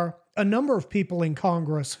are a number of people in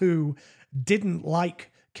Congress who didn't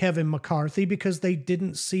like Kevin McCarthy because they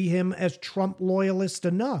didn't see him as Trump loyalist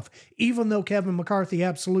enough, even though Kevin McCarthy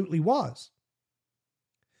absolutely was.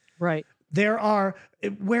 Right.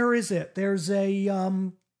 Where is it?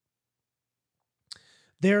 In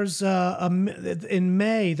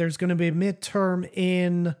May, there's going to be a midterm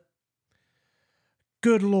in,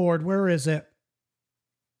 good Lord, where is it?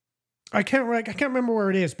 I can't remember where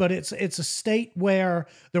it is, but it's a state where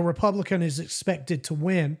the Republican is expected to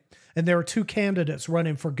win. And there are two candidates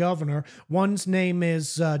running for governor. One's name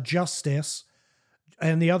is Justice,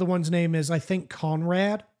 and the other one's name is, I think,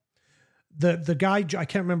 Conrad. The guy, I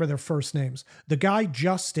can't remember their first names. The guy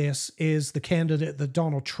Justice is the candidate that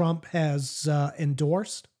Donald Trump has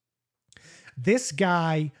endorsed. This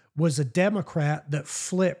guy was a Democrat that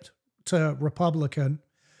flipped to Republican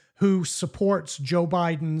who supports Joe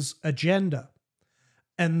Biden's agenda.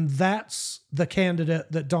 And that's the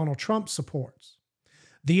candidate that Donald Trump supports.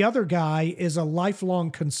 The other guy is a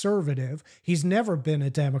lifelong conservative. He's never been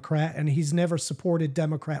a Democrat and he's never supported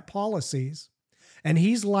Democrat policies. And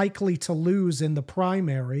he's likely to lose in the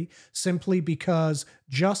primary simply because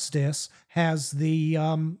Justice has the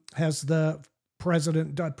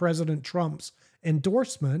President Trump's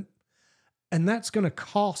endorsement, and that's going to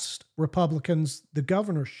cost Republicans the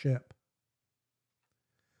governorship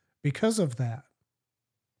because of that.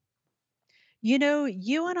 You know,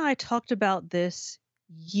 you and I talked about this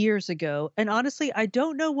years ago, and honestly, I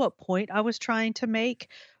don't know what point I was trying to make,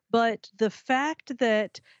 but the fact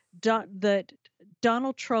that that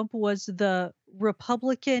Donald Trump was the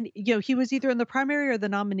Republican, he was either in the primary or the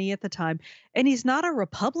nominee at the time, and he's not a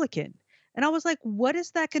Republican. And I was like, what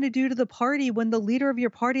is that going to do to the party when the leader of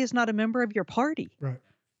your party is not a member of your party? Right.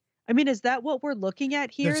 I mean, is that what we're looking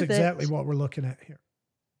at here? That's exactly what we're looking at here.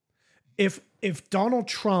 If Donald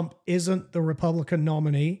Trump isn't the Republican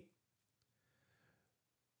nominee,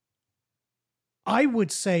 I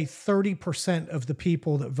would say 30% of the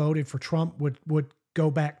people that voted for Trump would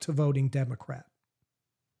go back to voting Democrat.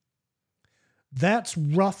 That's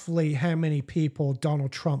roughly how many people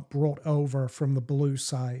Donald Trump brought over from the blue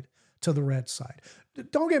side to the red side.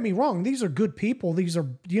 Don't get me wrong. These are good people. These are,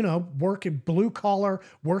 working blue collar,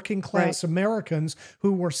 working class Americans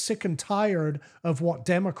who were sick and tired of what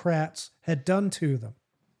Democrats had done to them.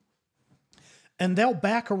 And they'll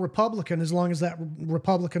back a Republican as long as that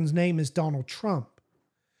Republican's name is Donald Trump.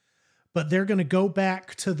 But they're going to go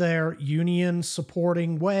back to their union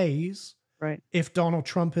supporting ways if Donald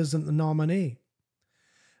Trump isn't the nominee.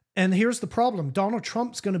 And here's the problem. Donald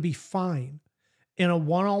Trump's going to be fine in a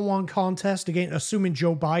one-on-one contest, again, assuming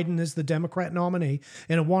Joe Biden is the Democrat nominee.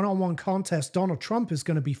 In a one-on-one contest, Donald Trump is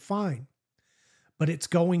going to be fine. But it's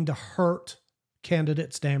going to hurt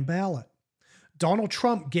candidates down ballot. Donald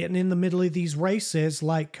Trump getting in the middle of these races,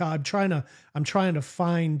 like I'm trying to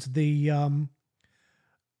find the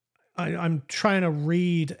I'm trying to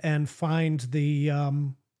read and find the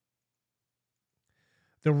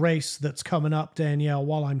race that's coming up, Danielle,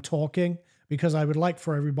 while I'm talking, because I would like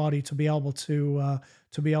for everybody to be able to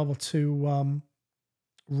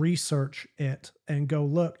research it and go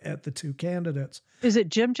look at the two candidates. Is it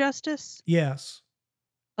Jim Justice? Yes.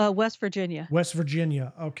 West Virginia. West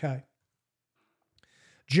Virginia. Okay.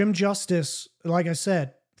 Jim Justice, like I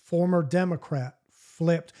said, former Democrat,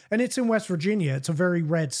 flipped, and it's in West Virginia. It's a very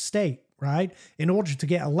red state, right? In order to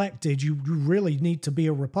get elected, you really need to be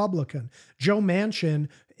a Republican. Joe Manchin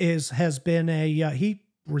has been he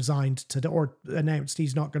resigned or announced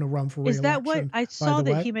he's not going to run for re-election. Is that what I saw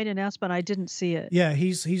that he made an announcement? I didn't see it. Yeah,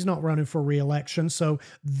 he's not running for re-election. So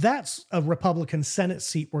that's a Republican Senate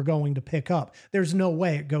seat we're going to pick up. There's no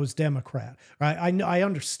way it goes Democrat, right? I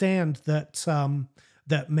understand that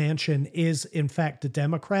that Manchin is in fact a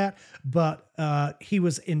Democrat, but he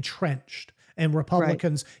was entrenched. And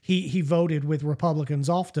Republicans, he voted with Republicans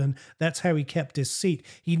often. That's how he kept his seat.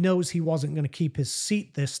 He knows he wasn't going to keep his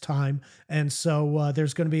seat this time. And so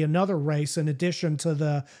there's going to be another race in addition to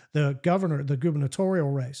the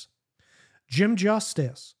gubernatorial race. Jim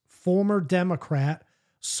Justice, former Democrat,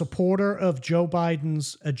 supporter of Joe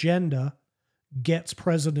Biden's agenda, gets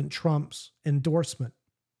President Trump's endorsement.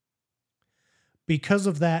 Because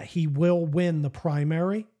of that, he will win the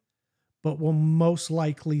primary, but will most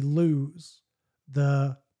likely lose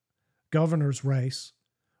the governor's race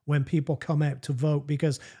when people come out to vote,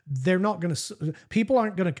 because they're not going to, people are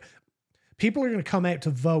going to come out to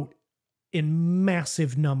vote in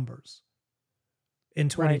massive numbers in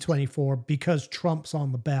 2024 because Trump's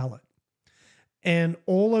on the ballot. And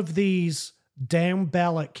all of these down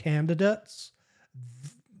ballot candidates,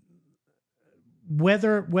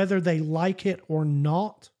 whether they like it or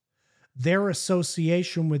not, their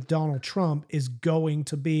association with Donald Trump is going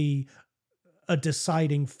to be a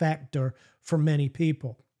deciding factor for many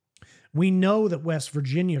people. We know that West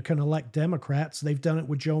Virginia can elect Democrats. They've done it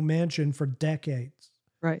with Joe Manchin for decades.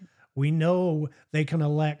 Right. We know they can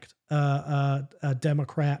elect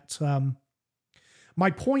Democrats.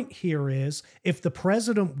 My point here is, if the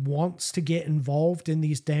president wants to get involved in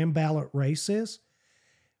these damn ballot races,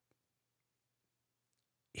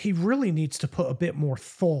 he really needs to put a bit more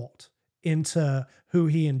thought into who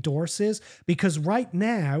he endorses, because right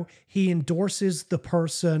now he endorses the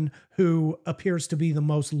person who appears to be the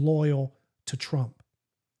most loyal to Trump.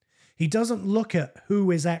 He doesn't look at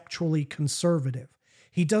who is actually conservative.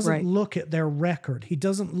 He doesn't look at their record. He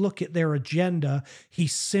doesn't look at their agenda. He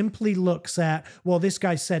simply looks at, well, this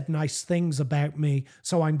guy said nice things about me,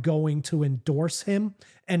 so I'm going to endorse him.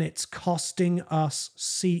 And it's costing us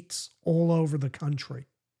seats all over the country.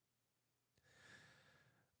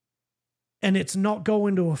 And it's not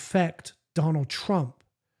going to affect Donald Trump.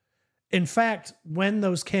 In fact, when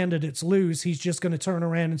those candidates lose, he's just going to turn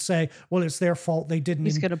around and say, well, it's their fault. They didn't.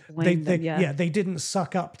 He's going to blame them, yeah, they didn't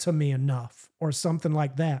suck up to me enough or something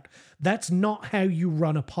like that. That's not how you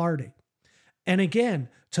run a party. And again,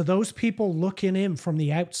 to those people looking in from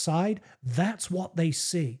the outside, that's what they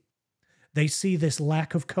see. They see this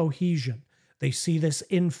lack of cohesion. They see this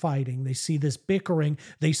infighting. They see this bickering.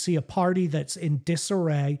 They see a party that's in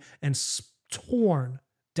disarray and torn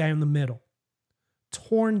down the middle.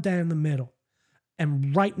 Torn down the middle.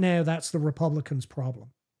 And right now, that's the Republicans'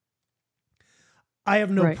 problem. I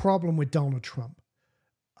have no problem with Donald Trump.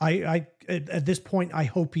 I at this point, I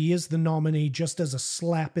hope he is the nominee just as a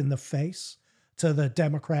slap in the face to the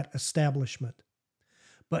Democrat establishment.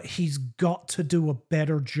 But he's got to do a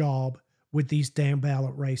better job with these damn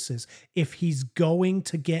ballot races. If he's going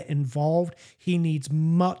to get involved, he needs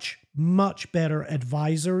much, much better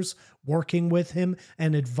advisors working with him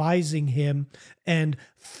and advising him and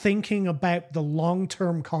thinking about the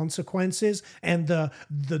long-term consequences and the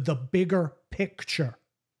bigger picture.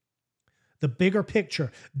 The bigger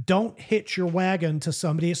picture. Don't hitch your wagon to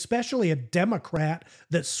somebody, especially a Democrat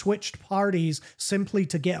that switched parties simply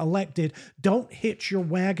to get elected. Don't hitch your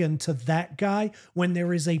wagon to that guy when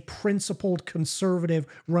there is a principled conservative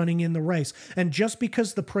running in the race. And just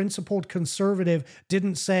because the principled conservative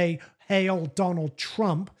didn't say, "Hail Donald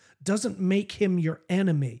Trump," doesn't make him your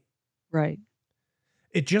enemy. Right.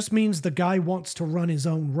 It just means the guy wants to run his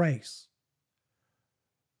own race.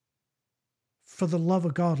 For the love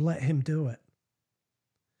of God, let him do it.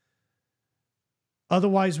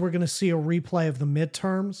 Otherwise, we're going to see a replay of the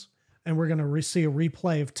midterms, and we're going to see a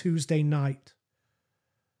replay of Tuesday night.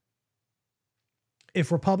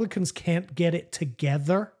 If Republicans can't get it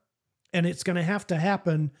together, and it's going to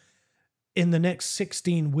happen in the next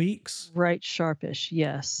 16 weeks. Right, sharpish,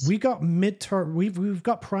 yes. We got midterm. We've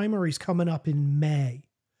got primaries coming up in May.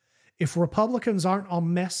 If Republicans aren't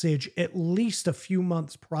on message at least a few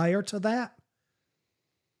months prior to that,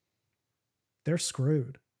 they're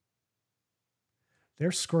screwed.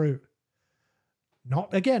 They're screwed.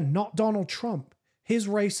 Not Donald Trump. His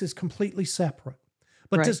race is completely separate.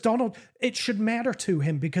 But does Donald, it should matter to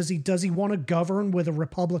him because does he want to govern with a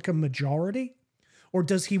Republican majority? Or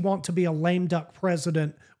does he want to be a lame duck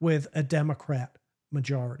president with a Democrat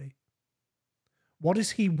majority? What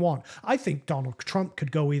does he want? I think Donald Trump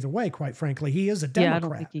could go either way, quite frankly. He is a Democrat. Yeah, I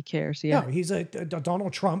don't think he cares. Yeah, no,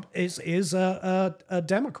 Donald Trump is a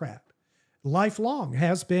Democrat. Lifelong,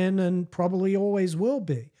 has been and probably always will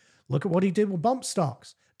be. Look at what he did with bump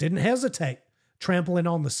stocks. Didn't hesitate trampling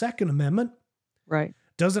on the Second Amendment. Right.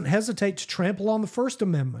 Doesn't hesitate to trample on the First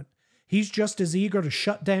Amendment. He's just as eager to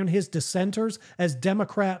shut down his dissenters as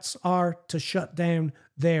Democrats are to shut down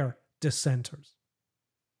their dissenters.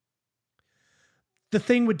 The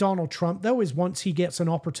thing with Donald Trump, though, is once he gets an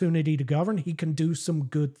opportunity to govern, he can do some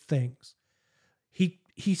good things.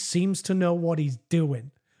 He seems to know what he's doing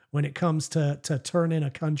when it comes to turning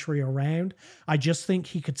a country around. I just think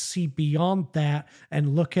he could see beyond that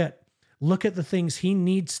and look at the things he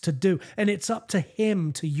needs to do. And it's up to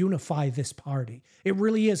him to unify this party. It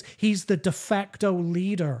really is. He's the de facto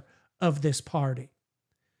leader of this party.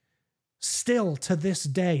 Still, to this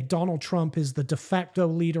day, Donald Trump is the de facto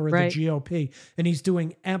leader of the GOP, and he's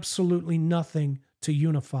doing absolutely nothing to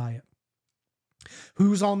unify it.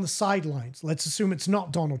 Who's on the sidelines? Let's assume it's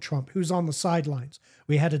not Donald Trump. Who's on the sidelines?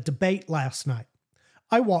 We had a debate last night.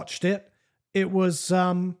 I watched it. It was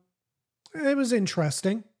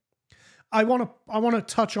interesting. I want to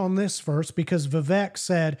touch on this first because Vivek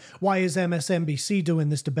said, why is MSNBC doing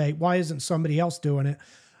this debate? Why isn't somebody else doing it?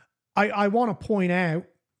 I want to point out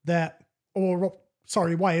that,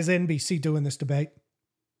 why is NBC doing this debate?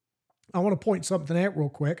 I want to point something out real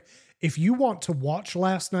quick. If you want to watch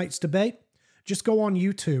last night's debate, just go on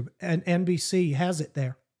YouTube and NBC has it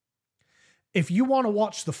there. If you want to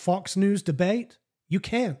watch the Fox News debate, you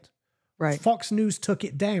can't. Right. Fox News took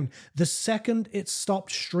it down. The second it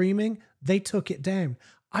stopped streaming, they took it down.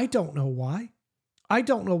 I don't know why. I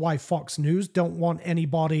don't know why Fox News don't want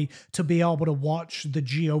anybody to be able to watch the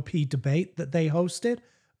GOP debate that they hosted,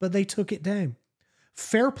 but they took it down.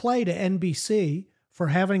 Fair play to NBC for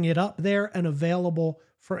having it up there and available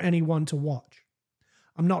for anyone to watch.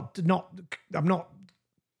 I'm not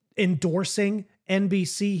endorsing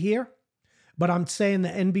NBC here, but I'm saying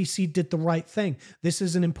that NBC did the right thing. This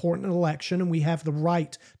is an important election and we have the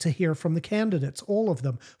right to hear from the candidates, all of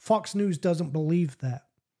them. Fox News doesn't believe that.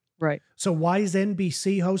 Right. So why is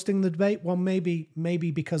NBC hosting the debate? Well, maybe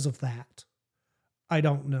because of that. I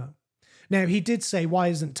don't know. Now, he did say, why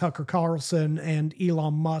isn't Tucker Carlson and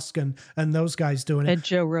Elon Musk and those guys doing it? And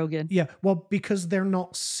Joe Rogan. Yeah, well, because they're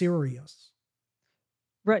not serious.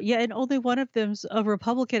 Right. Yeah. And only one of them's a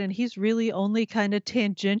Republican, and he's really only kind of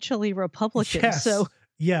tangentially Republican. Yes. So,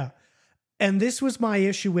 yeah. And this was my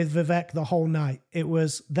issue with Vivek the whole night. It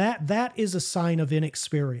was that is a sign of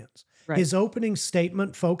inexperience. Right. His opening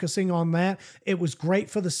statement focusing on that, it was great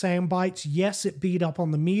for the sound bites. Yes, it beat up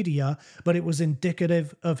on the media, but it was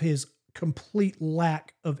indicative of his complete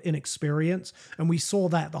lack of inexperience. And we saw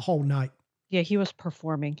that the whole night. Yeah, he was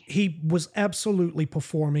performing. He was absolutely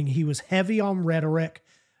performing. He was heavy on rhetoric,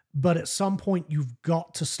 but at some point you've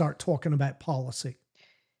got to start talking about policy.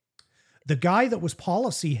 The guy that was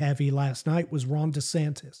policy heavy last night was Ron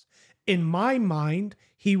DeSantis. In my mind,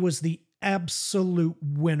 he was the absolute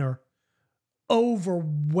winner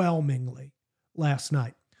overwhelmingly last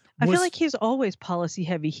night. I feel like he's always policy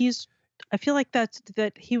heavy. I feel like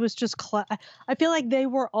that he was just, I feel like they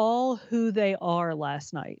were all who they are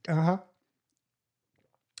last night. Uh-huh.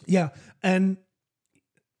 Yeah. And,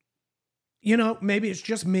 maybe it's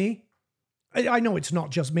just me. I know it's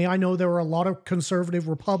not just me. I know there are a lot of conservative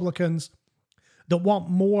Republicans that want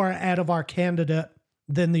more out of our candidate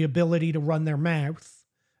than the ability to run their mouth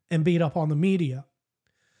and beat up on the media.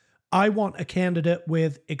 I want a candidate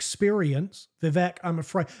with experience. Vivek, I'm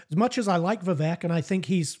afraid, as much as I like Vivek and I think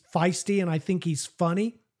he's feisty and I think he's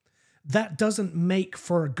funny, that doesn't make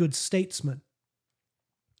for a good statesman.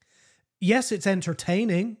 Yes, it's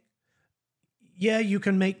entertaining. Yeah, you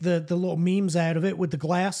can make the little memes out of it with the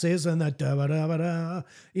glasses and the da-ba-da-ba-da,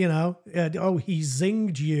 oh, he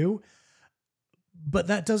zinged you. But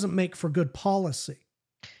that doesn't make for good policy.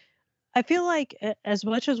 I feel like as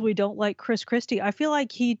much as we don't like Chris Christie, I feel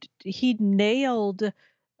like he nailed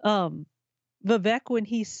Vivek when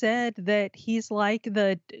he said that he's like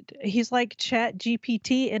Chat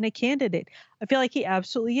GPT and a candidate. I feel like he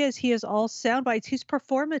absolutely is. He is all sound bites. He's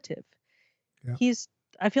performative. Yeah.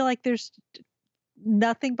 I feel like there's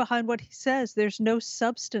nothing behind what he says. There's no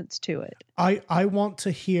substance to it. I want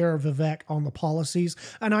to hear Vivek on the policies.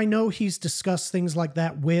 And I know he's discussed things like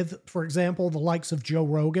that with, for example, the likes of Joe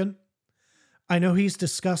Rogan. I know he's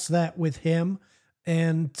discussed that with him.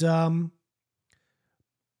 And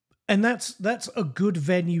that's a good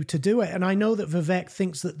venue to do it. And I know that Vivek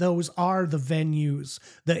thinks that those are the venues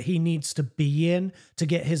that he needs to be in to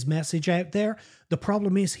get his message out there. The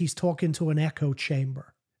problem is he's talking to an echo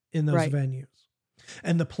chamber in those venues.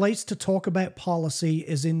 And the place to talk about policy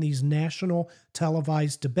is in these national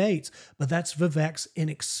televised debates, but that's Vivek's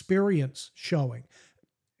inexperience showing.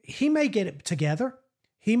 He may get it together.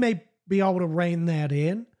 He may be able to rein that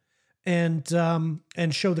in and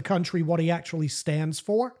show the country what he actually stands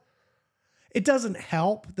for. It doesn't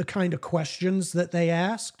help the kind of questions that they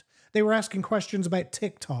asked. They were asking questions about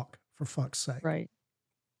TikTok, for fuck's sake. Right.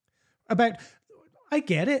 I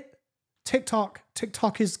get it.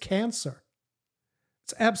 TikTok is cancer.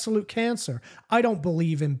 It's absolute cancer. I don't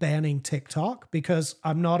believe in banning TikTok because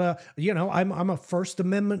I'm not I'm a First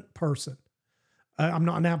Amendment person. I'm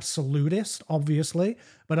not an absolutist, obviously,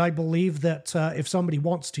 but I believe that if somebody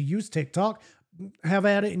wants to use TikTok, have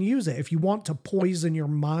at it and use it. If you want to poison your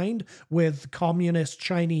mind with communist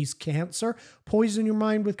Chinese cancer, poison your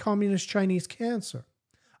mind with communist Chinese cancer.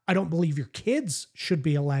 I don't believe your kids should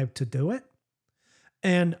be allowed to do it.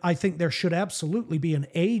 And I think there should absolutely be an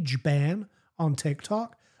age ban on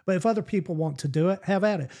TikTok. But if other people want to do it, have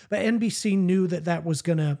at it. But NBC knew that was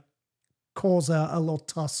going to cause a little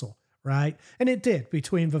tussle, right? And it did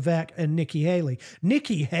between Vivek and Nikki Haley.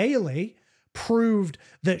 Nikki Haley proved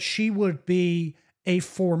that she would be a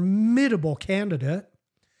formidable candidate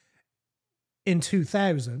in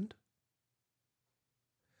 2000,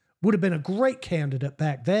 would have been a great candidate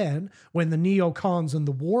back then when the neocons and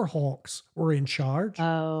the warhawks were in charge.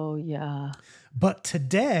 Oh, yeah. But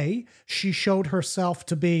today, she showed herself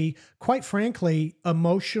to be, quite frankly,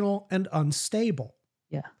 emotional and unstable.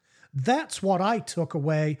 Yeah. That's what I took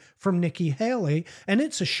away from Nikki Haley. And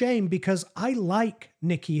it's a shame because I like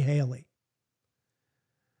Nikki Haley.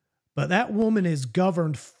 But that woman is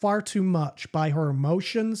governed far too much by her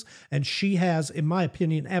emotions, and she has, in my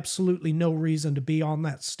opinion, absolutely no reason to be on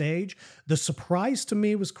that stage. The surprise to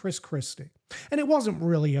me was Chris Christie. And it wasn't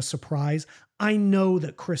really a surprise. I know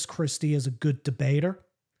that Chris Christie is a good debater.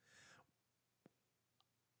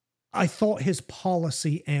 I thought his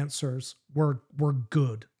policy answers were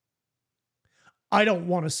good. I don't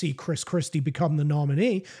want to see Chris Christie become the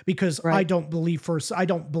nominee because I don't believe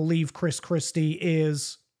Chris Christie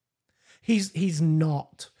is... He's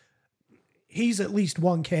not. He's at least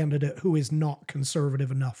one candidate who is not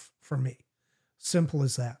conservative enough for me. Simple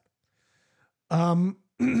as that.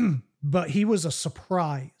 But he was a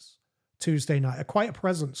surprise Tuesday night, quite a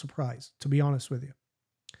pleasant surprise, to be honest with you.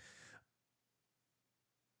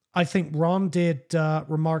 I think Ron did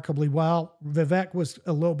remarkably well. Vivek was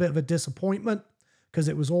a little bit of a disappointment because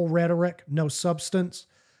it was all rhetoric, no substance.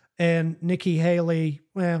 And Nikki Haley,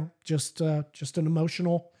 well, just an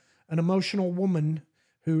emotional woman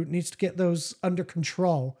who needs to get those under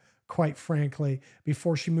control, quite frankly,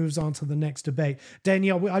 before she moves on to the next debate.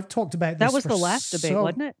 Danielle, I've talked about this. That was the last debate,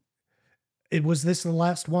 wasn't it? Was this the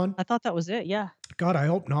last one? I thought that was it, yeah. God, I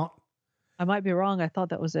hope not. I might be wrong. I thought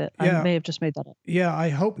that was it. Yeah. I may have just made that up. Yeah, I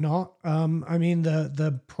hope not. I mean,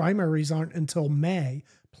 the primaries aren't until May.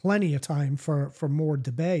 Plenty of time for more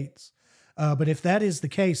debates. But if that is the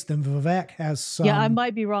case, then Vivek has some... Yeah, I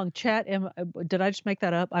might be wrong. Chat, did I just make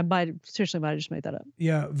that up? I might have just made that up.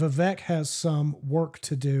 Yeah, Vivek has some work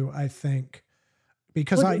to do, I think.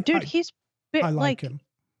 Because he's I like him.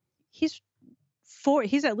 He's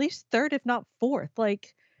at least third, if not fourth.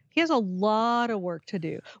 Like, he has a lot of work to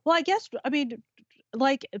do. Well, I guess, I mean,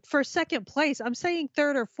 like, for second place, I'm saying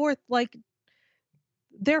third or fourth, like,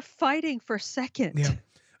 they're fighting for second. Yeah.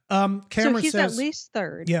 Cameron so he's says, at least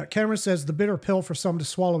third. Yeah, Cameron says the bitter pill for some to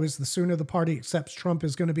swallow is the sooner the party accepts Trump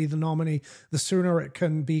is going to be the nominee, the sooner it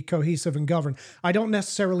can be cohesive and govern. I don't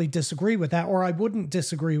necessarily disagree with that, or I wouldn't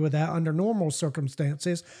disagree with that under normal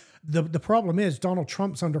circumstances. The problem is Donald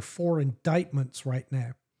Trump's under 4 indictments right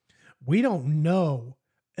now. We don't know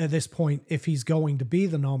at this point if he's going to be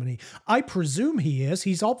the nominee. I presume he is.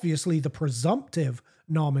 He's obviously the presumptive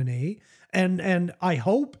nominee. And I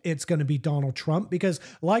hope it's going to be Donald Trump because,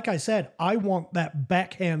 like I said, I want that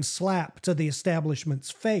backhand slap to the establishment's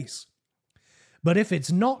face. But if it's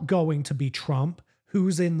not going to be Trump,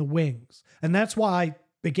 who's in the wings? And that's why I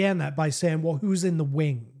began that by saying, well, who's in the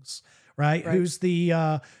wings, right? Who's the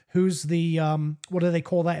what do they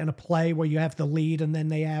call that in a play where you have the lead and then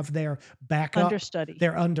they have their backup? Understudy.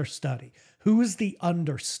 Their understudy. Who is the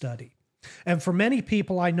understudy? And for many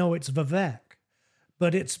people, I know it's Vivek.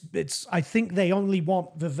 But it's. I think they only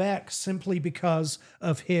want Vivek simply because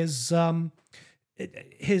of his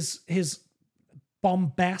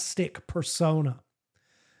bombastic persona,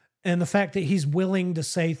 and the fact that he's willing to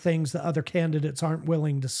say things that other candidates aren't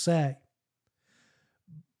willing to say.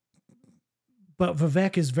 But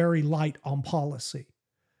Vivek is very light on policy,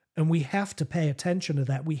 and we have to pay attention to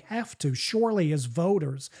that. We have to. Surely, as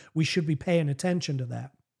voters, we should be paying attention to that.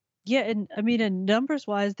 Yeah, and I mean, in numbers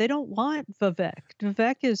wise, they don't want Vivek.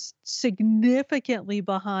 Vivek is significantly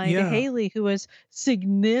behind Haley, who is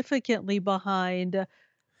significantly behind.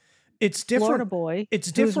 It's different. Florida boy.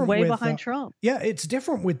 It's different. Way behind Trump. Yeah, it's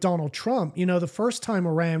different with Donald Trump. You know, the first time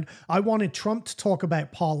around, I wanted Trump to talk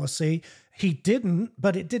about policy. He didn't,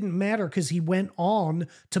 but it didn't matter because he went on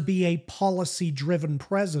to be a policy-driven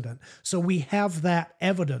president. So we have that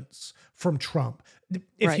evidence from Trump.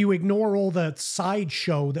 If you ignore all the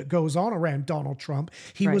sideshow that goes on around Donald Trump,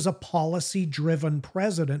 he was a policy-driven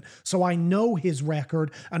president. So I know his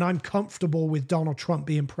record, and I'm comfortable with Donald Trump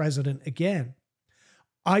being president again.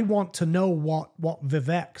 I want to know what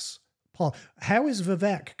Vivek's... How is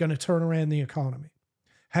Vivek going to turn around the economy?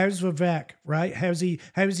 How's Vivek, right? How's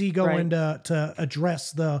he going to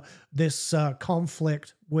address this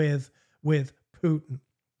conflict with Putin?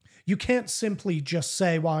 You can't simply just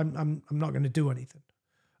say, well, I'm not going to do anything.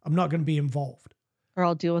 I'm not going to be involved. Or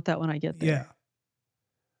I'll deal with that when I get there. Yeah.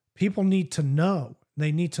 People need to know.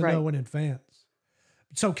 They need to know in advance.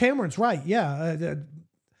 So Cameron's right. Yeah.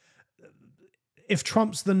 If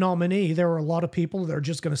Trump's the nominee, there are a lot of people that are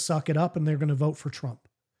just going to suck it up and they're going to vote for Trump.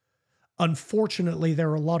 Unfortunately,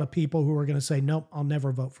 there are a lot of people who are going to say, nope, I'll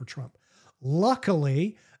never vote for Trump.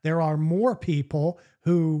 Luckily, there are more people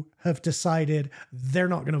who have decided they're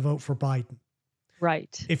not going to vote for Biden.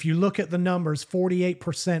 Right. If you look at the numbers,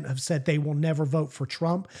 48% have said they will never vote for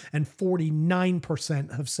Trump, and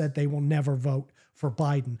 49% have said they will never vote for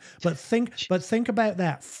Biden. But think about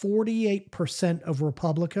that. 48% of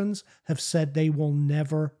Republicans have said they will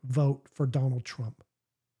never vote for Donald Trump.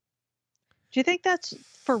 Do you think that's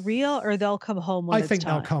for real, or they'll come home when I it's think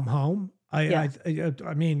time? they'll come home. I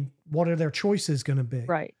mean, what are their choices going to be?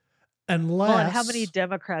 Right. Unless, well, and how many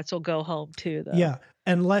Democrats will go home too, though? Yeah,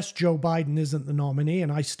 unless Joe Biden isn't the nominee,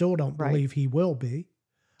 and I still don't believe he will be.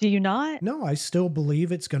 Do you not? No, I still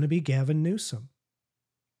believe it's going to be Gavin Newsom.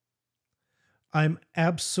 I'm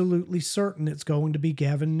absolutely certain it's going to be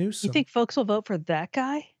Gavin Newsom. You think folks will vote for that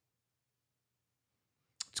guy?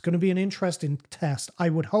 It's going to be an interesting test. I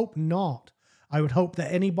would hope not. I would hope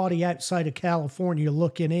that anybody outside of California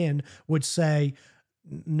looking in would say,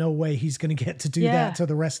 no way he's going to get to do that to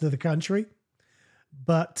the rest of the country.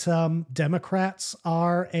 But Democrats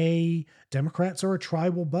are a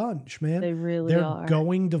tribal bunch, man. They really are. They're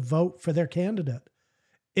going to vote for their candidate.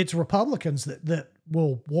 It's Republicans that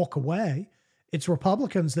will walk away. It's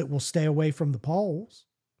Republicans that will stay away from the polls.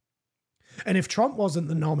 And if Trump wasn't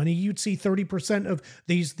the nominee, you'd see 30% of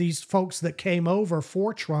these folks that came over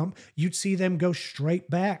for Trump, you'd see them go straight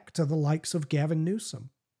back to the likes of Gavin Newsom.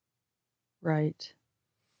 Right.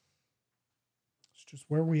 It's just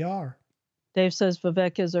where we are. Dave says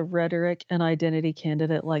Vivek is a rhetoric and identity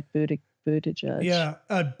candidate like Buttigieg. Yeah,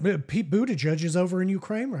 Pete Buttigieg is over in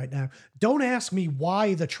Ukraine right now. Don't ask me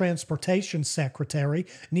why the transportation secretary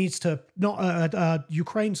needs to,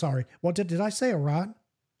 Ukraine, sorry. What did I say, Iran?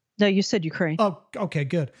 No, you said Ukraine. Oh, okay,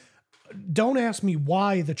 good. Don't ask me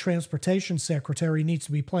why the transportation secretary needs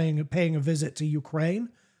to be paying a visit to Ukraine,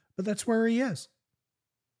 but that's where he is.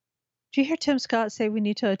 Did you hear Tim Scott say we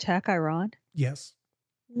need to attack Iran? Yes.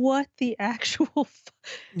 What the actual?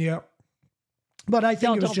 Yeah. But I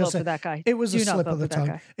think it was just that guy. It was a slip of the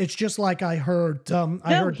tongue. It's just like I heard.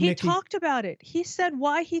 He Nikki talked about it. He said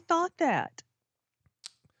why he thought that.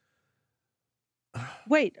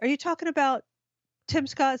 Wait, are you talking about Tim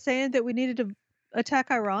Scott saying that we needed to attack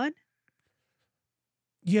Iran?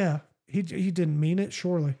 Yeah, he didn't mean it,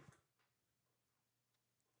 surely.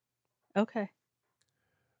 Okay.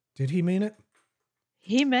 Did he mean it?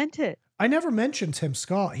 He meant it. I never mentioned Tim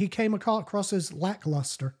Scott. He came across as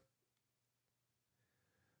lackluster.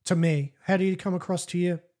 To me. How did he come across to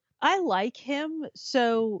you? I like him.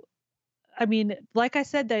 So, I mean, like I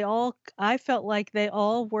said, I felt like they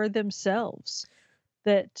all were themselves.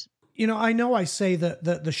 That, I know I say that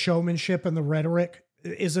the showmanship and the rhetoric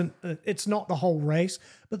it's not the whole race,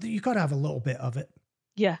 but you got to have a little bit of it.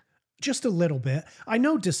 Yeah. Just a little bit. I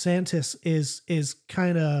know DeSantis is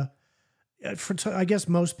kind of, I guess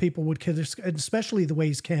most people would consider, especially the way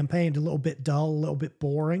he's campaigned, a little bit dull, a little bit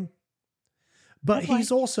boring. But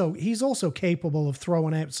he's also capable of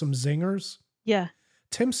throwing out some zingers. Yeah.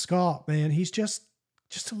 Tim Scott, man, he's just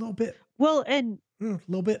a little bit. Well, and a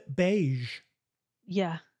little bit beige.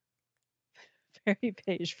 Yeah. Very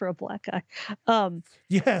beige for a black guy.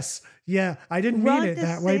 Yes. Yeah. I didn't mean it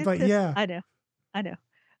that way, but yeah. I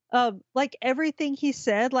know. Like everything he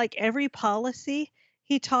said, like every policy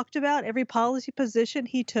he talked about, every policy position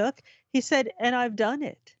he took, he said, and I've done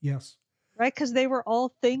it. Yes. Right? Because they were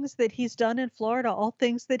all things that he's done in Florida, all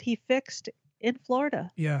things that he fixed in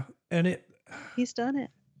Florida. Yeah. And he's done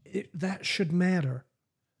it. That should matter.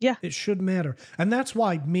 Yeah. It should matter. And that's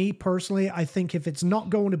why me personally, I think if it's not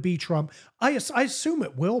going to be Trump, I assume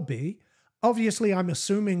it will be. Obviously, I'm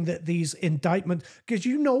assuming that these indictments, because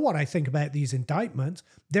you know what I think about these indictments,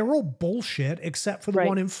 they're all bullshit except for the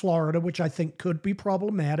one in Florida, which I think could be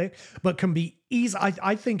problematic, but can be easy.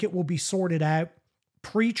 I think it will be sorted out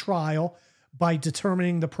pre-trial by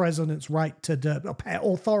determining the president's right to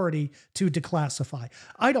authority to declassify.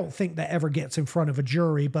 I don't think that ever gets in front of a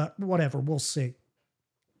jury, but whatever, we'll see.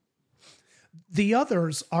 The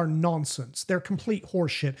others are nonsense. They're complete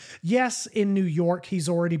horseshit. Yes, in New York, he's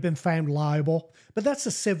already been found liable, but that's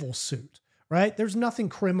a civil suit, right? There's nothing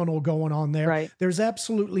criminal going on there. Right. There's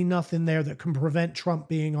absolutely nothing there that can prevent Trump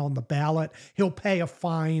being on the ballot. He'll pay a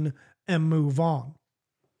fine and move on.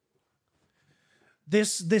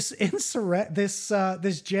 This January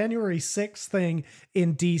 6th thing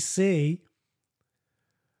in DC,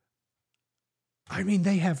 I mean,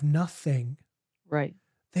 they have nothing. Right.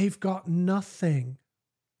 They've got nothing.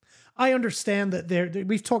 I understand that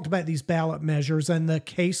we've talked about these ballot measures and the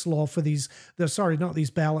case law for these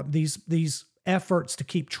efforts to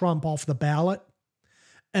keep Trump off the ballot.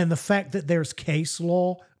 And the fact that there's case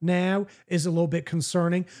law now is a little bit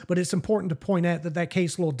concerning, but it's important to point out that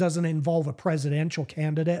case law doesn't involve a presidential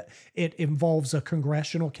candidate. It involves a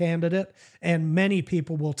congressional candidate. And many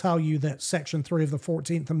people will tell you that Section 3 of the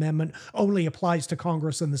 14th Amendment only applies to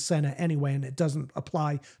Congress and the Senate anyway, and it doesn't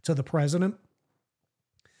apply to the president.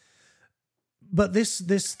 But this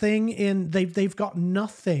thing they've got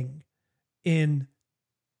nothing in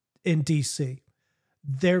DC.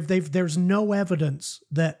 There's no evidence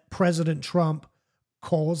that President Trump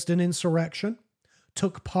caused an insurrection,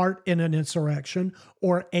 took part in an insurrection,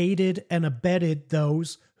 or aided and abetted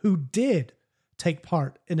those who did take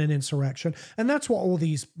part in an insurrection. And that's what all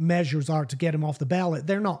these measures are to get him off the ballot.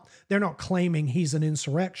 They're not claiming he's an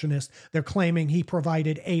insurrectionist. They're claiming he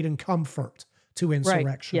provided aid and comfort to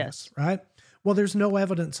insurrectionists, right? Well, there's no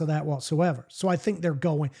evidence of that whatsoever. So I think they're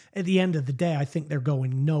going, at the end of the day, I think they're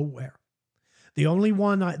going nowhere. The only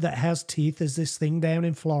one that has teeth is this thing down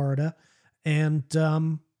in Florida. And,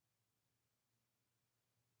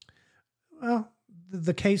 well,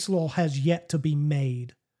 the case law has yet to be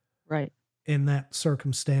made. Right. In that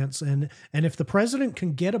circumstance. And if the president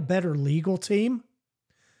can get a better legal team,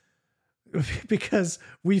 because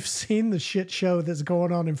we've seen the shit show that's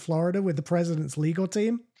going on in Florida with the president's legal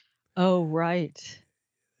team. Oh, right.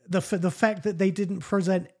 The fact that they didn't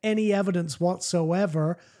present any evidence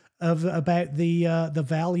whatsoever about the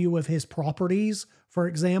value of his properties, for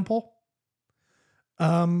example.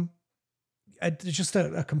 Just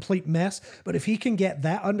a complete mess. But if he can get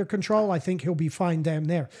that under control, I think he'll be fine down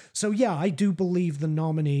there. So yeah, I do believe the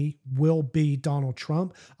nominee will be Donald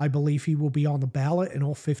Trump. I believe he will be on the ballot in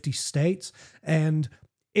all 50 states. And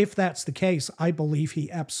if that's the case, I believe he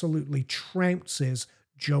absolutely trounces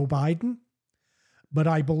Joe Biden. But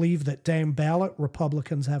I believe that down ballot,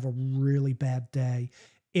 Republicans have a really bad day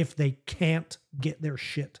if they can't get their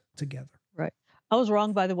shit together. Right. I was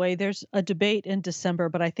wrong, by the way. There's a debate in December,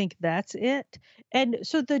 but I think that's it. And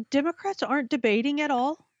so the Democrats aren't debating at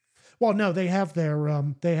all? Well, no, they have their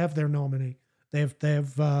nominee. They have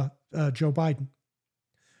Joe Biden.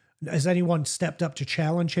 Has anyone stepped up to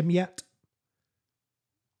challenge him yet?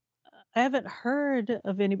 I haven't heard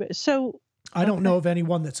of anybody. So I don't know of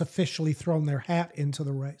anyone that's officially thrown their hat into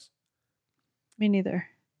the race. Me neither.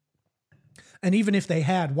 And even if they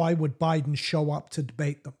had, why would Biden show up to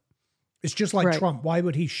debate them? It's just like Trump. Why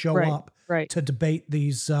would he show up to debate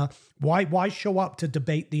these? Why show up to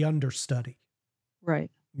debate the understudy?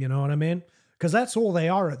 Right. You know what I mean? Because that's all they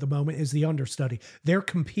are at the moment is the understudy. They're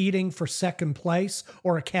competing for second place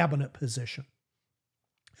or a cabinet position.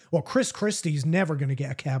 Well, Chris Christie's never going to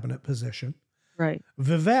get a cabinet position. Right.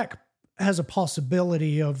 Vivek has a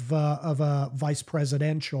possibility of a vice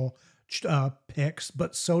presidential picks,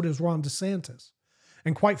 but so does Ron DeSantis.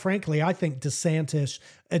 And quite frankly, I think DeSantis,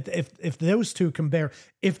 if those two can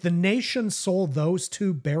if the nation saw those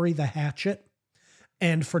two bury the hatchet,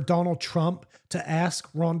 and for Donald Trump to ask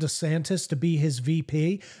Ron DeSantis to be his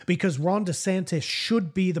VP, because Ron DeSantis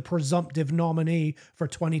should be the presumptive nominee for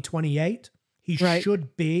 2028. He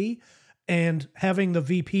should be. And having the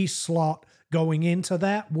VP slot going into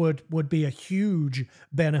that would be a huge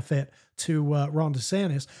benefit to Ron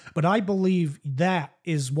DeSantis. But I believe that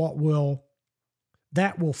is what will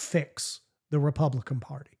fix the Republican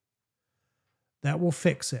Party. That will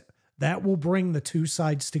fix it. That will bring the two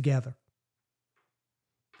sides together.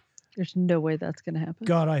 There's no way that's going to happen.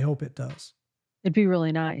 God, I hope it does. It'd be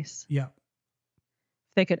really nice. Yeah.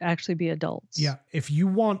 If they could actually be adults. Yeah. If we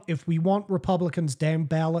want Republicans down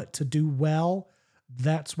ballot to do well,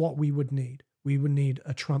 that's what we would need. We would need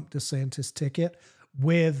a Trump DeSantis ticket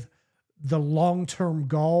with the long-term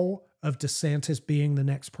goal of DeSantis being the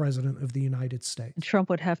next president of the United States. And Trump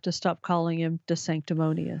would have to stop calling him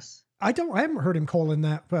DeSanctimonious. I haven't heard him calling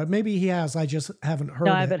that, but maybe he has. I just haven't heard it.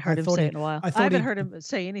 No, I haven't heard him say it in a while. I haven't heard him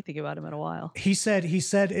say anything about him in a while. He said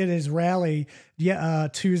at his rally,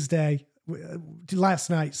 Tuesday, last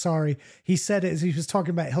night, sorry. He said as he was talking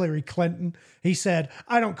about Hillary Clinton, he said,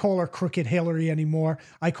 I don't call her crooked Hillary anymore.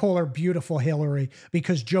 I call her beautiful Hillary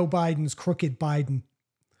because Joe Biden's crooked Biden.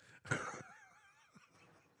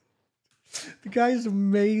 The guy's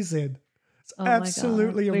amazing. It's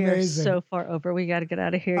absolutely amazing. We are so far over. We got to get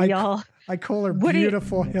out of here, y'all. I call her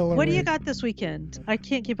beautiful Hillary. What do you got this weekend? I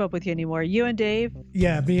can't keep up with you anymore. You and Dave?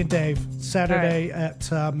 Yeah, me and Dave. Saturday at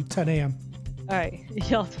 10 a.m. All right.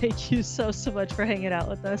 Y'all, thank you so much for hanging out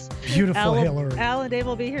with us. Beautiful Hillary. Al and Dave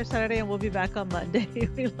will be here Saturday, and we'll be back on Monday.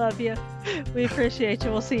 We love you. We appreciate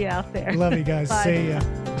you. We'll see you out there. Love you guys. Bye. See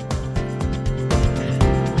ya.